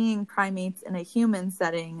seeing primates in a human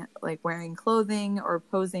setting, like wearing clothing or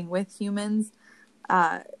posing with humans,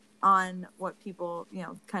 on what people,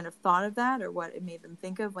 kind of thought of that or what it made them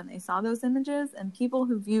think of when they saw those images. And people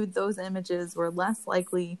who viewed those images were less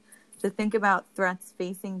likely to think about threats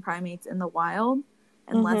facing primates in the wild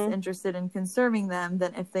and less interested in conserving them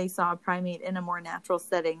than if they saw a primate in a more natural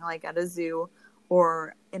setting, like at a zoo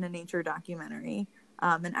or in a nature documentary.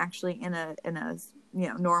 And actually in a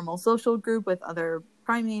normal social group with other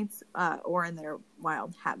primates or in their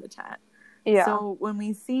wild habitat. Yeah. So when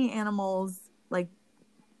we see animals like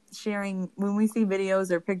when we see videos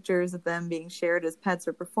or pictures of them being shared as pets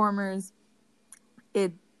or performers,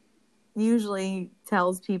 it usually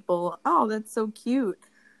tells people, "Oh, that's so cute.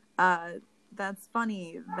 That's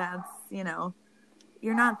funny. That's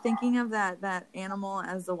You're not thinking of that animal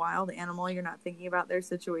as a wild animal. You're not thinking about their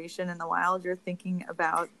situation in the wild. You're thinking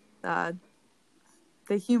about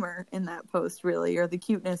the humor in that post, really, or the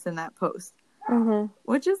cuteness in that post.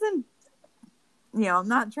 Which isn't, I'm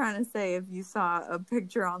not trying to say if you saw a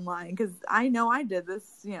picture online, because I know I did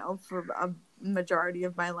this, for a majority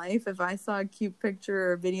of my life. If I saw a cute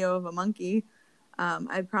picture or video of a monkey,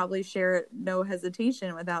 I'd probably share it no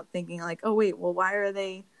hesitation without thinking like, oh, wait, well, why are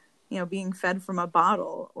they being fed from a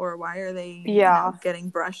bottle, or why are they getting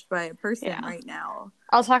brushed by a person right now?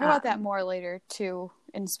 I'll talk about that more later too,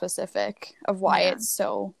 in specific of why it's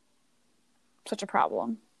such a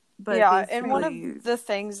problem. But and one of the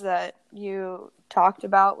things that you talked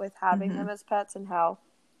about with having them as pets and how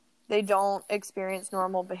they don't experience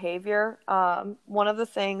normal behavior. One of the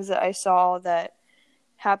things that I saw that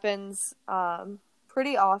happens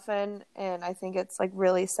pretty often, and I think it's like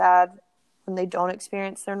really sad when they don't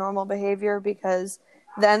experience their normal behavior, because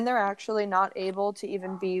then they're actually not able to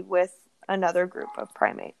even be with another group of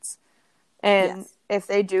primates. And if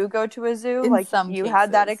they do go to a zoo, like you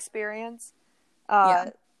had that experience,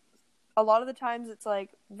 a lot of the times it's like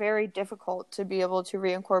very difficult to be able to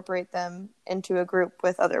reincorporate them into a group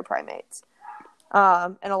with other primates.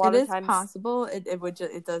 And a lot of times possible.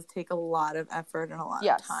 It does take a lot of effort and a lot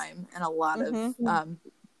of time and a lot of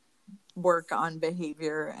work on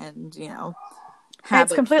behavior and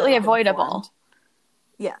it's completely avoidable.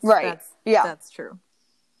 Yes, right. That's true.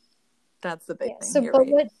 That's the big thing.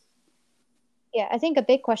 So, I think a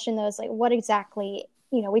big question though is like, what exactly?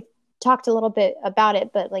 We talked a little bit about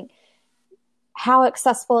it, but like, how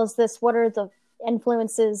accessible is this? What are the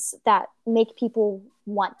influences that make people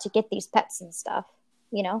want to get these pets and stuff?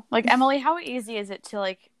 Like, Emily, how easy is it to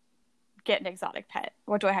like get an exotic pet?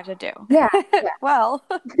 What do I have to do? Yeah. Well,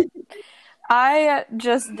 I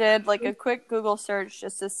just did like a quick Google search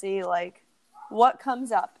just to see like what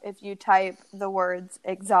comes up if you type the words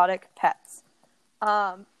exotic pets.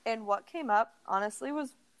 And what came up, honestly,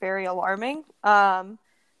 was very alarming.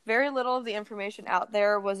 Very little of the information out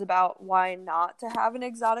there was about why not to have an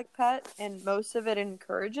exotic pet, and most of it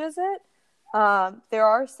encourages it. There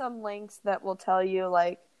are some links that will tell you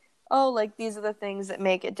like, oh, like these are the things that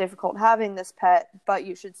make it difficult having this pet, but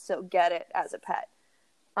you should still get it as a pet,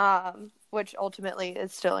 which ultimately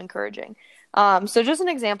is still encouraging. So just an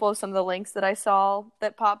example of some of the links that I saw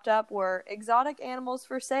that popped up were exotic animals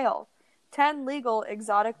for sale. 10 legal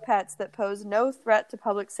exotic pets that pose no threat to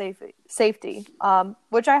public safety,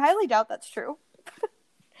 which I highly doubt that's true.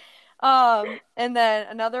 And then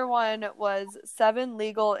another one was 7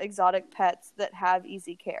 legal exotic pets that have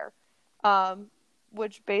easy care,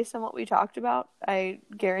 which based on what we talked about, I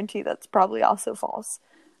guarantee that's probably also false.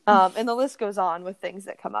 And the list goes on with things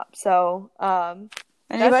that come up. So,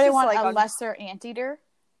 anybody want like a lesser anteater?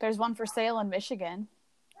 There's one for sale in Michigan.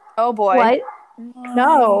 Oh boy. What?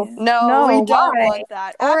 No. No, we don't why? want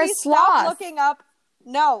that. Or a Abby, sloth. stop looking up.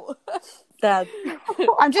 No. That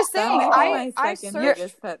I'm just that saying. might be my I second searched.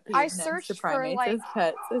 biggest pet peeve I next to searched for primates like. as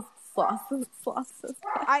pets is sloths. Sloths as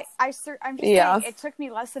pets. I'm just Yeah. saying. It took me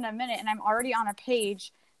less than a minute, and I'm already on a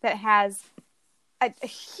page that has a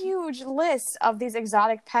huge list of these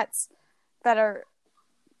exotic pets that are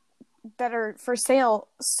for sale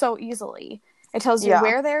so easily. It tells you Yeah.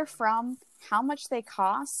 where they're from, how much they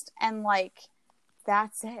cost, and like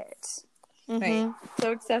that's it. Right.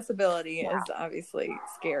 So accessibility is obviously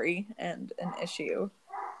scary and an issue.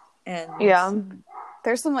 And Yeah.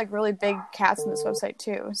 There's some like really big cats on this website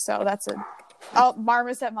too. So that's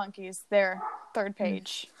Marmoset monkeys. There, third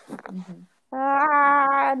page.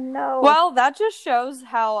 No. Well, that just shows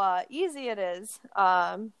how easy it is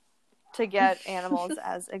to get animals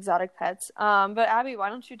as exotic pets. But Abby, why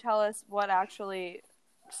don't you tell us what actually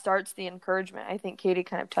starts the encouragement? I think Katie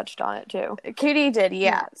kind of touched on it too. Katie did,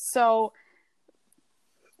 yeah. So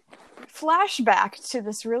flashback to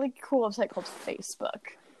this really cool website called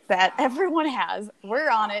Facebook that everyone has. We're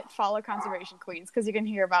on it. Follow Conservation Queens because you can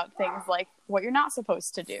hear about things like what you're not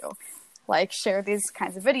supposed to do, like share these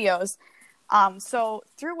kinds of videos. So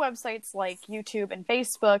through websites like YouTube and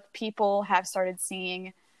Facebook, people have started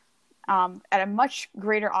seeing at a much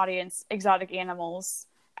greater audience exotic animals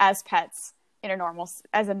as pets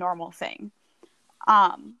as a normal thing.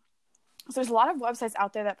 So there's a lot of websites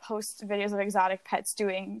out there that post videos of exotic pets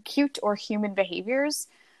doing cute or human behaviors,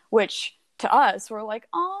 which to us we're like,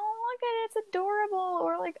 oh, look at it, it's adorable,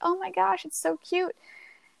 or like, oh my gosh, it's so cute.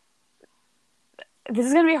 This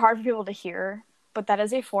is going to be hard for people to hear, but that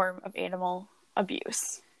is a form of animal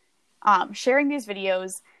abuse. Sharing these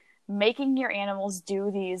videos, making your animals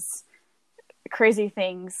do these crazy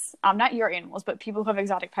things, not your animals, but people who have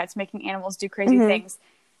exotic pets, making animals do crazy things.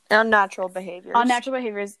 Unnatural behaviors. Unnatural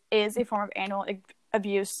behaviors is a form of animal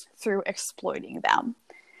abuse through exploiting them.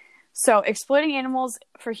 So exploiting animals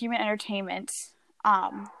for human entertainment,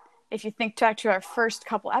 if you think back to our first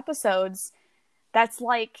couple episodes, that's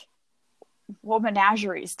like what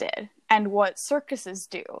menageries did and what circuses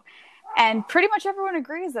do. And pretty much everyone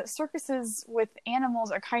agrees that circuses with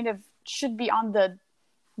animals should be on the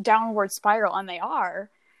downward spiral, and they are.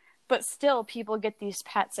 But still, people get these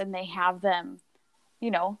pets and they have them.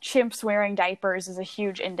 Chimps wearing diapers is a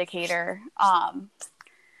huge indicator.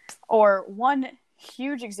 Or one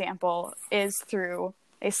huge example is through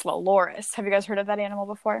a slow loris. Have you guys heard of that animal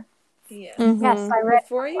before? Yeah. Yes, I read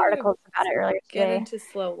Before you articles about it earlier get today. into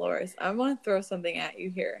slow loris, I want to throw something at you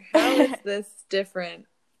here. How is this different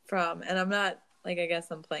from, and I'm not, I guess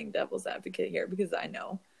I'm playing devil's advocate here because I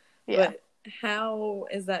know, but how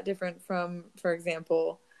is that different from, for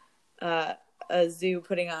example, a zoo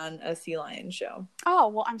putting on a sea lion show? Oh,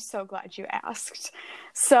 well, I'm so glad you asked.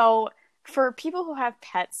 So for people who have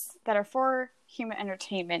pets that are for human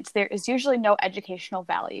entertainment, there is usually no educational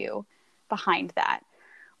value behind that.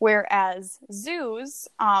 Whereas zoos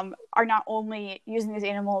are not only using these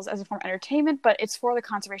animals as a form of entertainment, but it's for the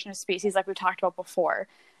conservation of species, like we talked about before.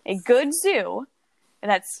 A good zoo,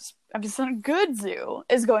 good zoo,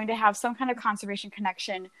 is going to have some kind of conservation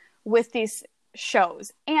connection with these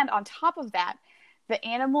shows. And on top of that, the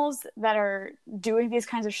animals that are doing these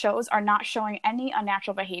kinds of shows are not showing any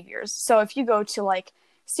unnatural behaviors. So if you go to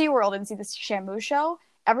SeaWorld and see the Shamu show,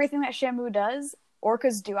 everything that Shamu does,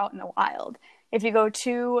 orcas do out in the wild. If you go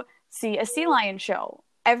to see a sea lion show,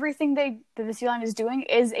 everything that the sea lion is doing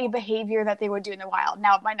is a behavior that they would do in the wild.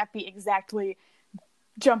 Now, it might not be exactly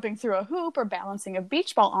jumping through a hoop or balancing a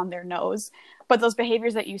beach ball on their nose, but those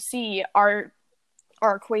behaviors that you see are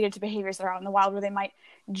equated to behaviors that are out in the wild, where they might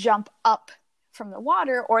jump up from the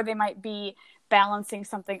water, or they might be balancing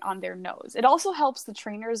something on their nose. It also helps the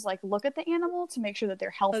trainers look at the animal to make sure that they're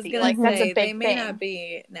healthy. That's a big they may thing. not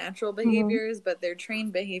be natural behaviors, but they're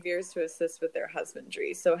trained behaviors to assist with their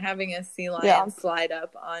husbandry. So having a sea lion slide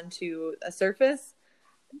up onto a surface,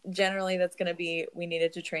 generally that's going to be, we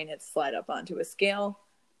needed to train it to slide up onto a scale.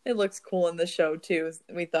 It looks cool in the show too.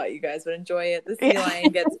 We thought you guys would enjoy it. The sea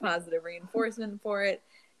lion gets positive reinforcement for it.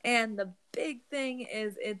 And the big thing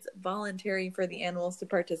is it's voluntary for the animals to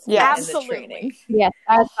participate in the training. Yes,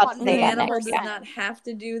 I was about to say The that animal next. does not have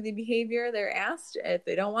to do the behavior they're asked. If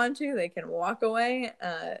they don't want to, they can walk away.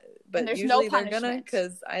 But usually they're gonna,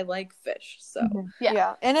 because I like fish. So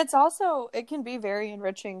yeah, and it's also, it can be very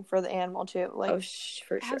enriching for the animal too. For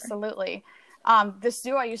sure, absolutely. This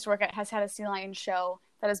zoo I used to work at has had a sea lion show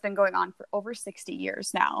that has been going on for over 60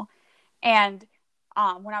 years now, and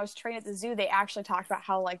when I was trained at the zoo, they actually talked about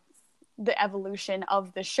how the evolution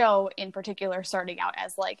of the show in particular, starting out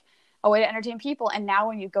as a way to entertain people, and now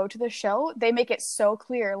when you go to the show, they make it so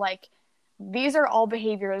clear these are all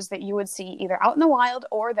behaviors that you would see either out in the wild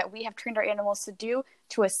or that we have trained our animals to do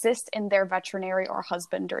to assist in their veterinary or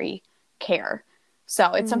husbandry care.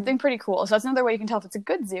 So it's something pretty cool. So that's another way you can tell if it's a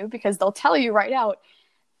good zoo, because they'll tell you right out,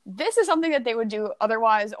 this is something that they would do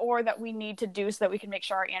otherwise, or that we need to do so that we can make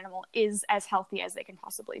sure our animal is as healthy as they can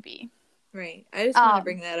possibly be. Right. I just want to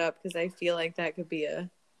bring that up because I feel like that could be a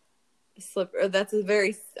slip, or that's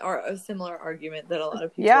a similar argument that a lot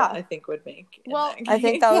of people I think would make. Well, I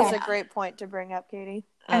think that was a great point to bring up, Katie.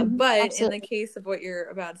 But absolutely. in the case of what you're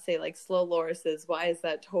about to say, like slow lorises, why is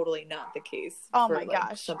that totally not the case? Oh for, my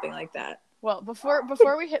gosh, something like that. Well,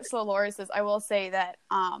 before we hit slow lorises, I will say that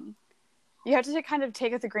you have to kind of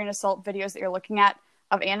take with a grain of salt videos that you're looking at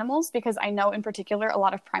of animals, because I know in particular a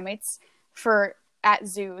lot of primates at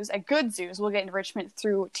good zoos will get enrichment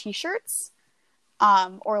through t-shirts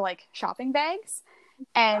or like shopping bags.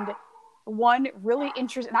 And one really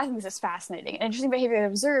interesting, and I think this is fascinating, an interesting behavior I've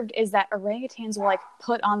observed is that orangutans will like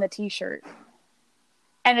put on the t-shirt.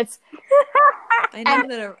 And it's I know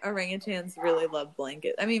that orangutans really love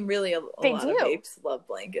blankets. I mean, really, a lot of apes love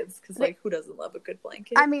blankets, because, like, who doesn't love a good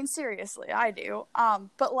blanket? I mean, seriously, I do.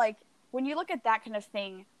 But, like, when you look at that kind of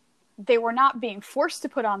thing, they were not being forced to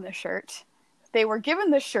put on the shirt. They were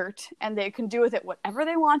given the shirt, and they can do with it whatever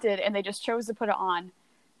they wanted, and they just chose to put it on,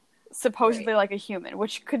 supposedly like a human,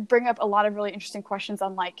 which could bring up a lot of really interesting questions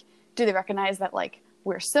on, like, do they recognize that, like,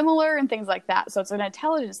 we're similar and things like that? So it's an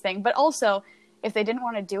intelligence thing, but also, if they didn't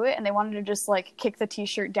want to do it and they wanted to just like kick the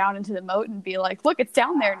t-shirt down into the moat and be like, look, it's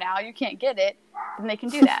down there now, you can't get it, then they can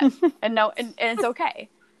do that. and it's okay.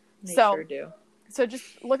 They sure do. So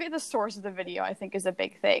just look at the source of the video, I think, is a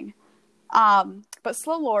big thing. But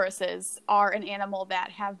slow lorises are an animal that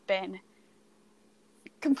have been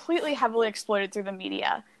completely heavily exploited through the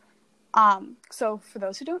media. So for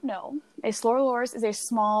those who don't know, a slow loris is a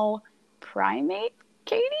small primate.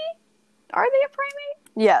 Katie? Are they a primate?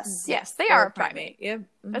 Yes. Yes, they are a primate. Yep.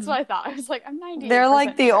 Mm-hmm. That's what I thought. I was like, I'm 98%. They're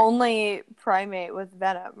like the only primate with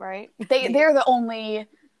venom, right? They're the only.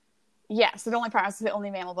 Yes, they're the only primate. The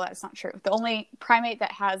only mammal, but that's not true. The only primate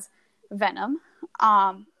that has venom.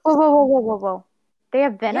 Whoa. They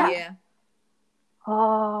have venom? Yeah.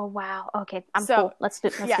 Oh, wow. Okay, I'm cool. Let's do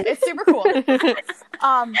it. It's super cool.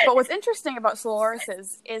 But what's interesting about slow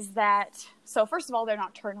lorises is that, so first of all, they're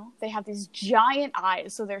nocturnal. They have these giant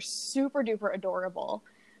eyes, so they're super duper adorable.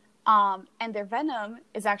 And their venom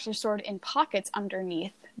is actually stored in pockets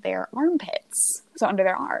underneath their armpits, so under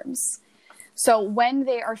their arms. So when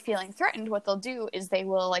they are feeling threatened, what they'll do is they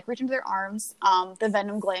will like reach into their arms, the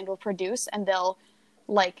venom gland will produce, and they'll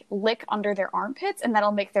like lick under their armpits, and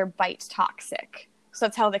that'll make their bite toxic. So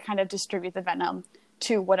that's how they kind of distribute the venom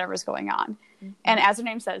to whatever's going on. Mm-hmm. And as the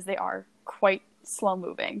name says, they are quite slow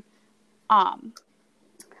moving.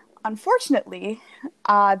 Unfortunately,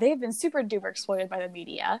 they have been super duper exploited by the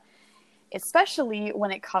media, especially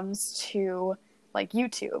when it comes to like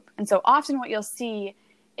YouTube. And so often what you'll see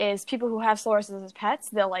is people who have slow lorises as pets,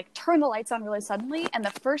 they'll like turn the lights on really suddenly, and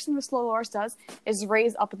the first thing the slow loris does is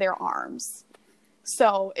raise up their arms.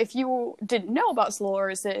 So if you didn't know about slow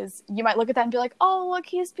lorises, you might look at that and be like, oh, look,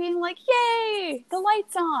 he's being like, yay, the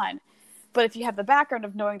light's on. But if you have the background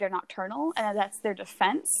of knowing they're nocturnal and that's their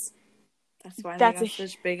defense, that's why they got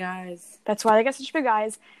such big eyes. That's why they got such big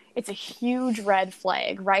eyes. It's a huge red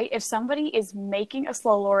flag, right? If somebody is making a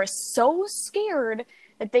slow loris so scared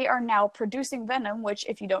that they are now producing venom, which,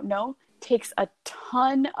 if you don't know, takes a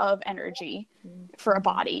ton of energy for a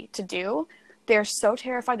body to do. They're so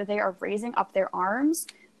terrified that they are raising up their arms.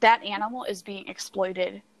 That animal is being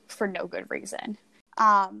exploited for no good reason.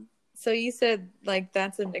 So you said, like,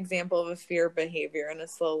 that's an example of a fear behavior in a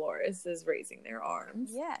slow loris is raising their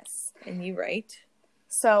arms. Yes. And you right.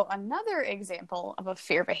 So another example of a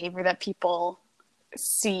fear behavior that people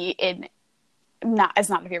see as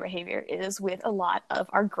not a fear behavior is with a lot of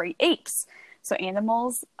our great apes. So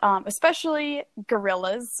animals, especially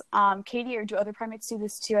gorillas. Katie, or do other primates do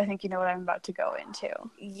this too? I think you know what I'm about to go into.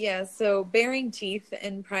 Yeah, so baring teeth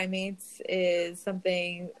in primates is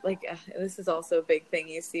something like, this is also a big thing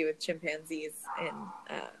you see with chimpanzees and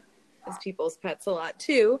as people's pets a lot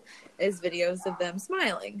too, is videos of them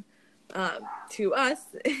smiling. To us,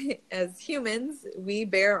 as humans, we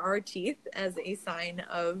bare our teeth as a sign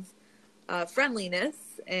of friendliness,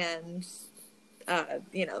 and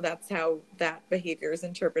that's how that behavior is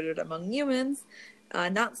interpreted among humans.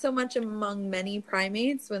 Not so much among many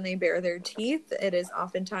primates. When they bare their teeth, it is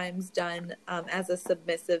oftentimes done as a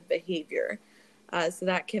submissive behavior. So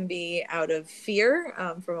that can be out of fear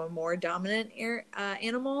from a more dominant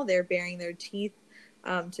animal. They're baring their teeth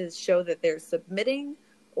to show that they're submitting,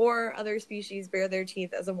 or other species bare their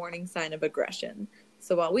teeth as a warning sign of aggression.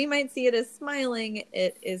 So while we might see it as smiling,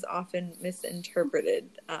 it is often misinterpreted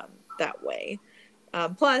that way.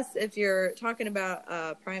 Plus, if you're talking about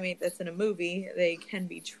a primate that's in a movie, they can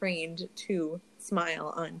be trained to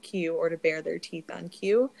smile on cue or to bare their teeth on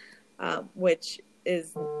cue, which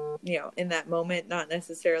is, in that moment, not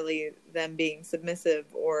necessarily them being submissive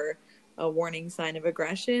or a warning sign of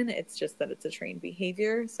aggression. It's just that it's a trained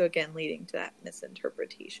behavior. So again, leading to that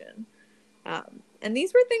misinterpretation. And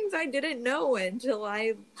these were things I didn't know until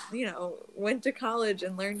I, went to college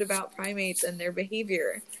and learned about primates and their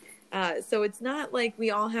behavior. So it's not like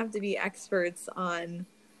we all have to be experts on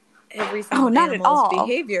every single animal's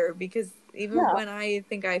behavior, because even when I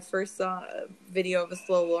think I first saw a video of a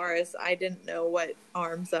slow loris, I didn't know what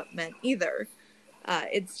arms up meant either.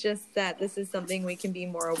 It's just that this is something we can be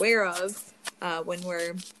more aware of when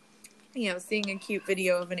we're, seeing a cute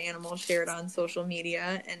video of an animal shared on social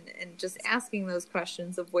media, and just asking those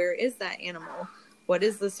questions of where is that animal? What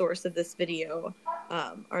is the source of this video?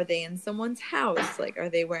 Are they in someone's house? Like, are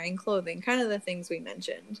they wearing clothing? Kind of the things we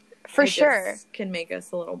mentioned. For sure. Can make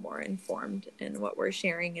us a little more informed in what we're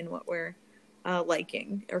sharing and what we're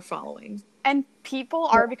liking or following. And people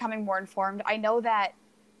are becoming more informed. I know that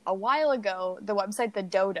a while ago, the website The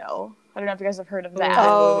Dodo, I don't know if you guys have heard of that.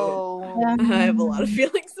 Oh. I have a lot of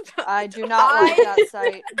feelings about I do not like that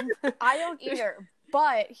site. I don't either.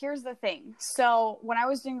 But here's the thing. So when I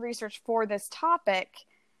was doing research for this topic,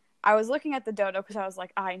 I was looking at The Dodo because I was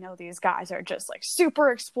like, I know these guys are just like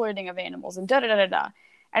super exploiting of animals and da-da-da-da-da.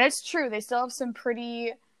 And it's true. They still have some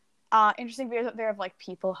pretty interesting videos up there of like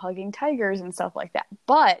people hugging tigers and stuff like that.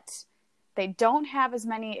 But they don't have as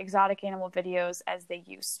many exotic animal videos as they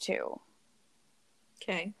used to.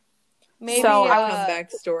 Okay. Maybe so a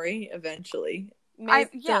comeback story eventually.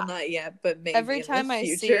 Still not yet, but maybe every time in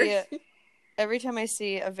the future. Every time I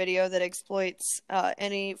see a video that exploits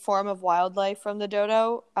any form of wildlife from the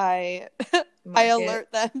dodo, I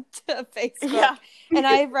alert them to Facebook, and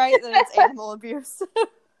I write that it's animal abuse.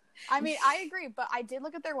 I mean, I agree, but I did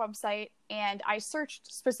look at their website, and I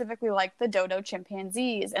searched specifically like the dodo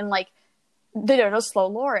chimpanzees and like the dodo slow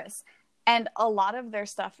loris, and a lot of their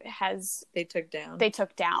stuff they took down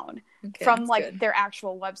okay, from like good. Their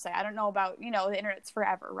actual website. I don't know about the internet's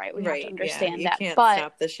forever, right? We have to understand that. You can't but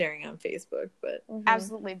stop the sharing on Facebook, but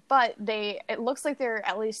absolutely. But it looks like they're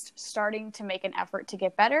at least starting to make an effort to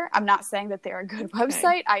get better. I'm not saying that they're a good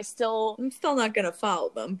website. I'm still not going to follow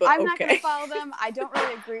them, but I'm not going to follow them. I don't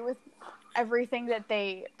really agree with everything that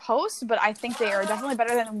they post, but I think they are definitely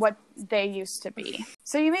better than what they used to be.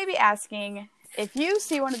 So you may be asking, if you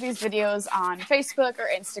see one of these videos on Facebook or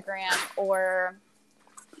Instagram, or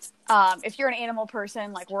if you're an animal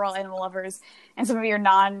person, like we're all animal lovers, and some of your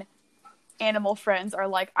non-animal friends are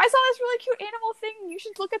like, I saw this really cute animal thing, you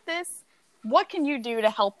should look at this. What can you do to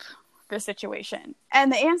help this situation?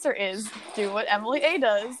 And the answer is, do what Emily A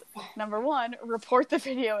does. Number 1, report the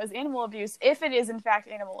video as animal abuse if it is in fact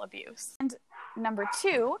animal abuse. And number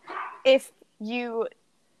 2, if you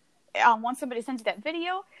want somebody to send you that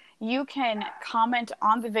video, you can comment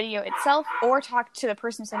on the video itself or talk to the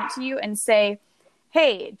person who sent it to you and say,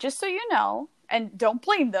 hey, just so you know, and don't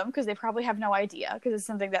blame them because they probably have no idea, because it's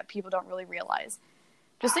something that people don't really realize.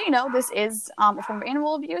 Just so you know, this is a form of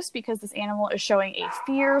animal abuse because this animal is showing a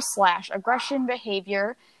fear/aggression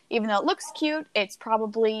behavior. Even though it looks cute, it's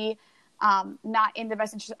probably not in the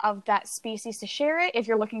best interest of that species to share it. If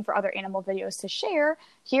you're looking for other animal videos to share,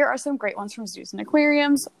 here are some great ones from zoos and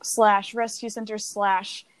aquariums /rescue centers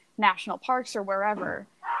 /national parks or wherever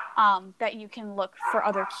that you can look for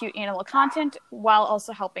other cute animal content while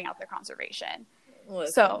also helping out their conservation.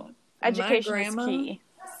 Listen, so education is key.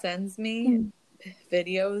 Sends me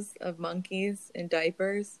videos of monkeys in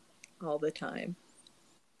diapers all the time.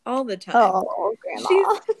 Oh,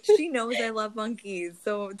 Grandma. She knows I love monkeys,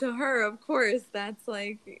 so to her, of course, that's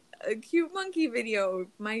like a cute monkey video.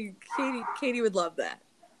 My Katie would love that.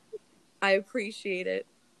 I appreciate it.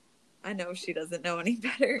 I know she doesn't know any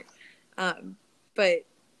better, but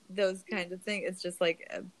those kinds of things, it's just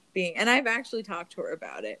like being. And I've actually talked to her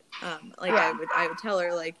about it. I would tell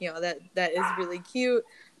her like, that is really cute.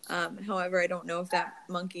 However, I don't know if that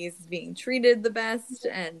monkey is being treated the best,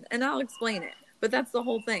 and I'll explain it. But that's the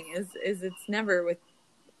whole thing is it's never with,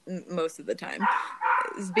 most of the time,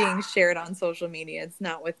 is being shared on social media. It's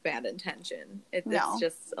not with bad intention. It's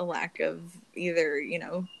just a lack of either,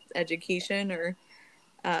 education or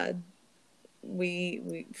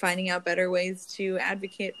we finding out better ways to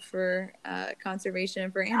advocate for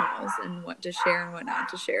conservation for animals and what to share and what not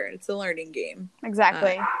to share. It's a learning game.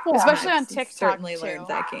 Exactly. Especially on TikTok. Certainly learned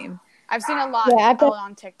that game. I've seen a lot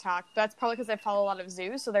on TikTok. That's probably because I follow a lot of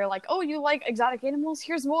zoos. So they're like, oh, you like exotic animals?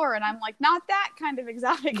 Here's more. And I'm like, not that kind of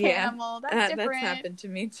exotic animal. That's different. That's happened to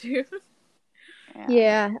me too.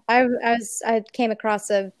 Yeah, I came across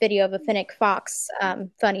a video of a fennec fox,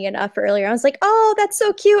 funny enough, earlier. I was like, oh, that's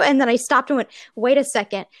so cute. And then I stopped and went, wait a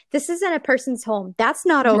second. This isn't a person's home. That's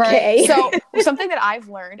not okay. Right. So something that I've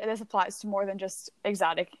learned, and this applies to more than just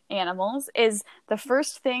exotic animals, is the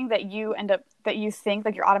first thing that you think,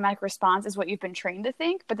 like your automatic response is what you've been trained to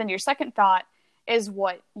think. But then your second thought is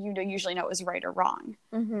what you usually know is right or wrong.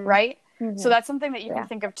 Mm-hmm. Right? Mm-hmm. So that's something that you can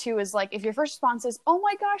think of too, is like, if your first response is, oh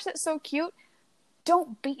my gosh, that's so cute,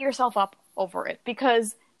 don't beat yourself up over it,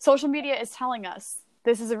 because social media is telling us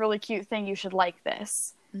this is a really cute thing. You should like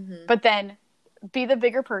this. Mm-hmm. But then be the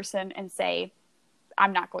bigger person and say,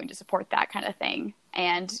 I'm not going to support that kind of thing,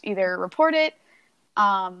 and either report it,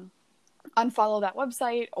 unfollow that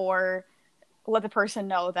website, or let the person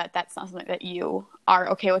know that that's not something that you are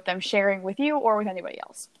okay with them sharing with you or with anybody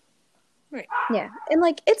else. Right. Yeah. And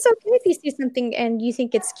like, it's okay if you see something and you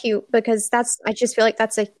think it's cute, because I just feel like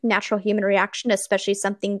that's a natural human reaction, especially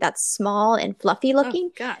something that's small and fluffy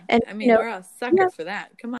looking. Oh, God. And, I mean, we're all suckers for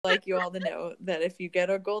that. Come on. Like you all to know that if you get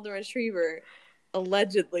a golden retriever,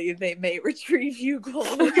 allegedly they may retrieve you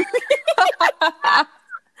golden.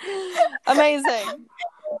 Amazing.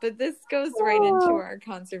 But this goes right into our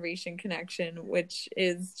conservation connection, which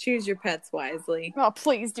is choose your pets wisely. Oh,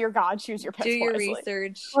 please, dear God, choose your pets wisely. Do your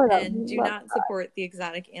research and do not support the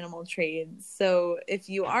exotic animal trade. So if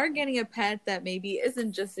you are getting a pet that maybe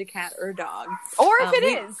isn't just a cat or a dog. Or if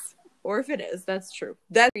it is, that's true.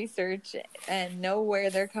 That's research and know where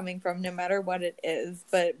they're coming from, no matter what it is.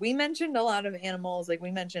 But we mentioned a lot of animals, like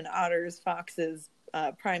we mentioned otters, foxes,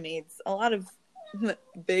 primates, a lot of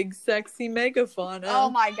big sexy megafauna. Oh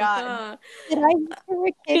my God. Did I hear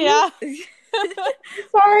a kitty? Yeah.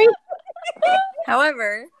 Sorry.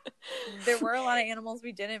 However, there were a lot of animals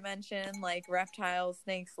we didn't mention, like reptiles,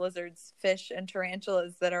 snakes, lizards, fish, and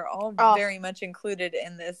tarantulas, that are all very much included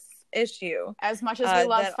in this issue. As much as we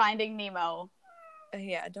love Finding Nemo,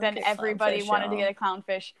 then everybody wanted to get a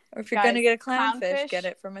clownfish. Or if you're going to get a clownfish, get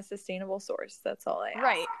it from a sustainable source. That's all I ask.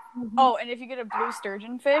 Right. Mm-hmm. Oh, and if you get a blue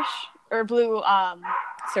sturgeonfish, or blue, surgeonfish.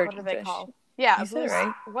 What are they called? Yeah, you said it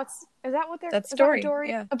right. Is that what they're? That's dory.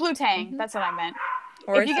 Yeah. A blue tang. Mm-hmm. That's what I meant.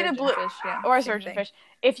 Or if you get a blue fish, or a surgeonfish.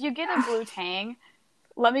 If you get a blue tang,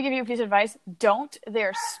 let me give you a piece of advice. Don't.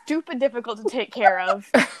 They're stupid difficult to take care of.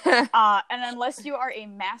 And unless you are a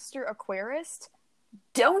master aquarist,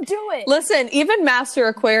 don't do it. Listen, even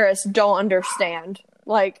master aquarists don't understand.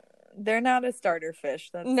 Like, they're not a starter fish.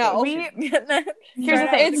 Here's the thing.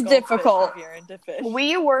 It's difficult.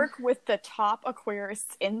 We work with the top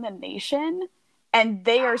aquarists in the nation, and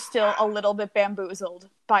they are still a little bit bamboozled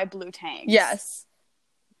by blue tangs. Yes.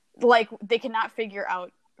 Like, they cannot figure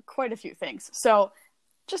out quite a few things. So,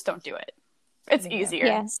 just don't do it. It's easier.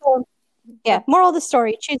 Yeah. So, moral of the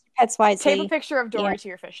story, choose your pets wisely. Take a picture of Dory to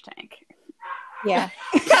your fish tank. Yeah.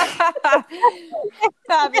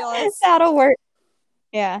 Fabulous. That'll work.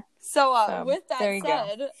 Yeah. So with that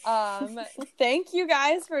said, thank you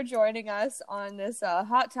guys for joining us on this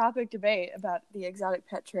hot topic debate about the exotic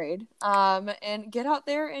pet trade. And get out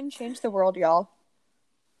there and change the world, y'all.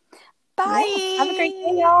 Bye. Yeah. Have a great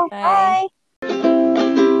day, y'all. Bye.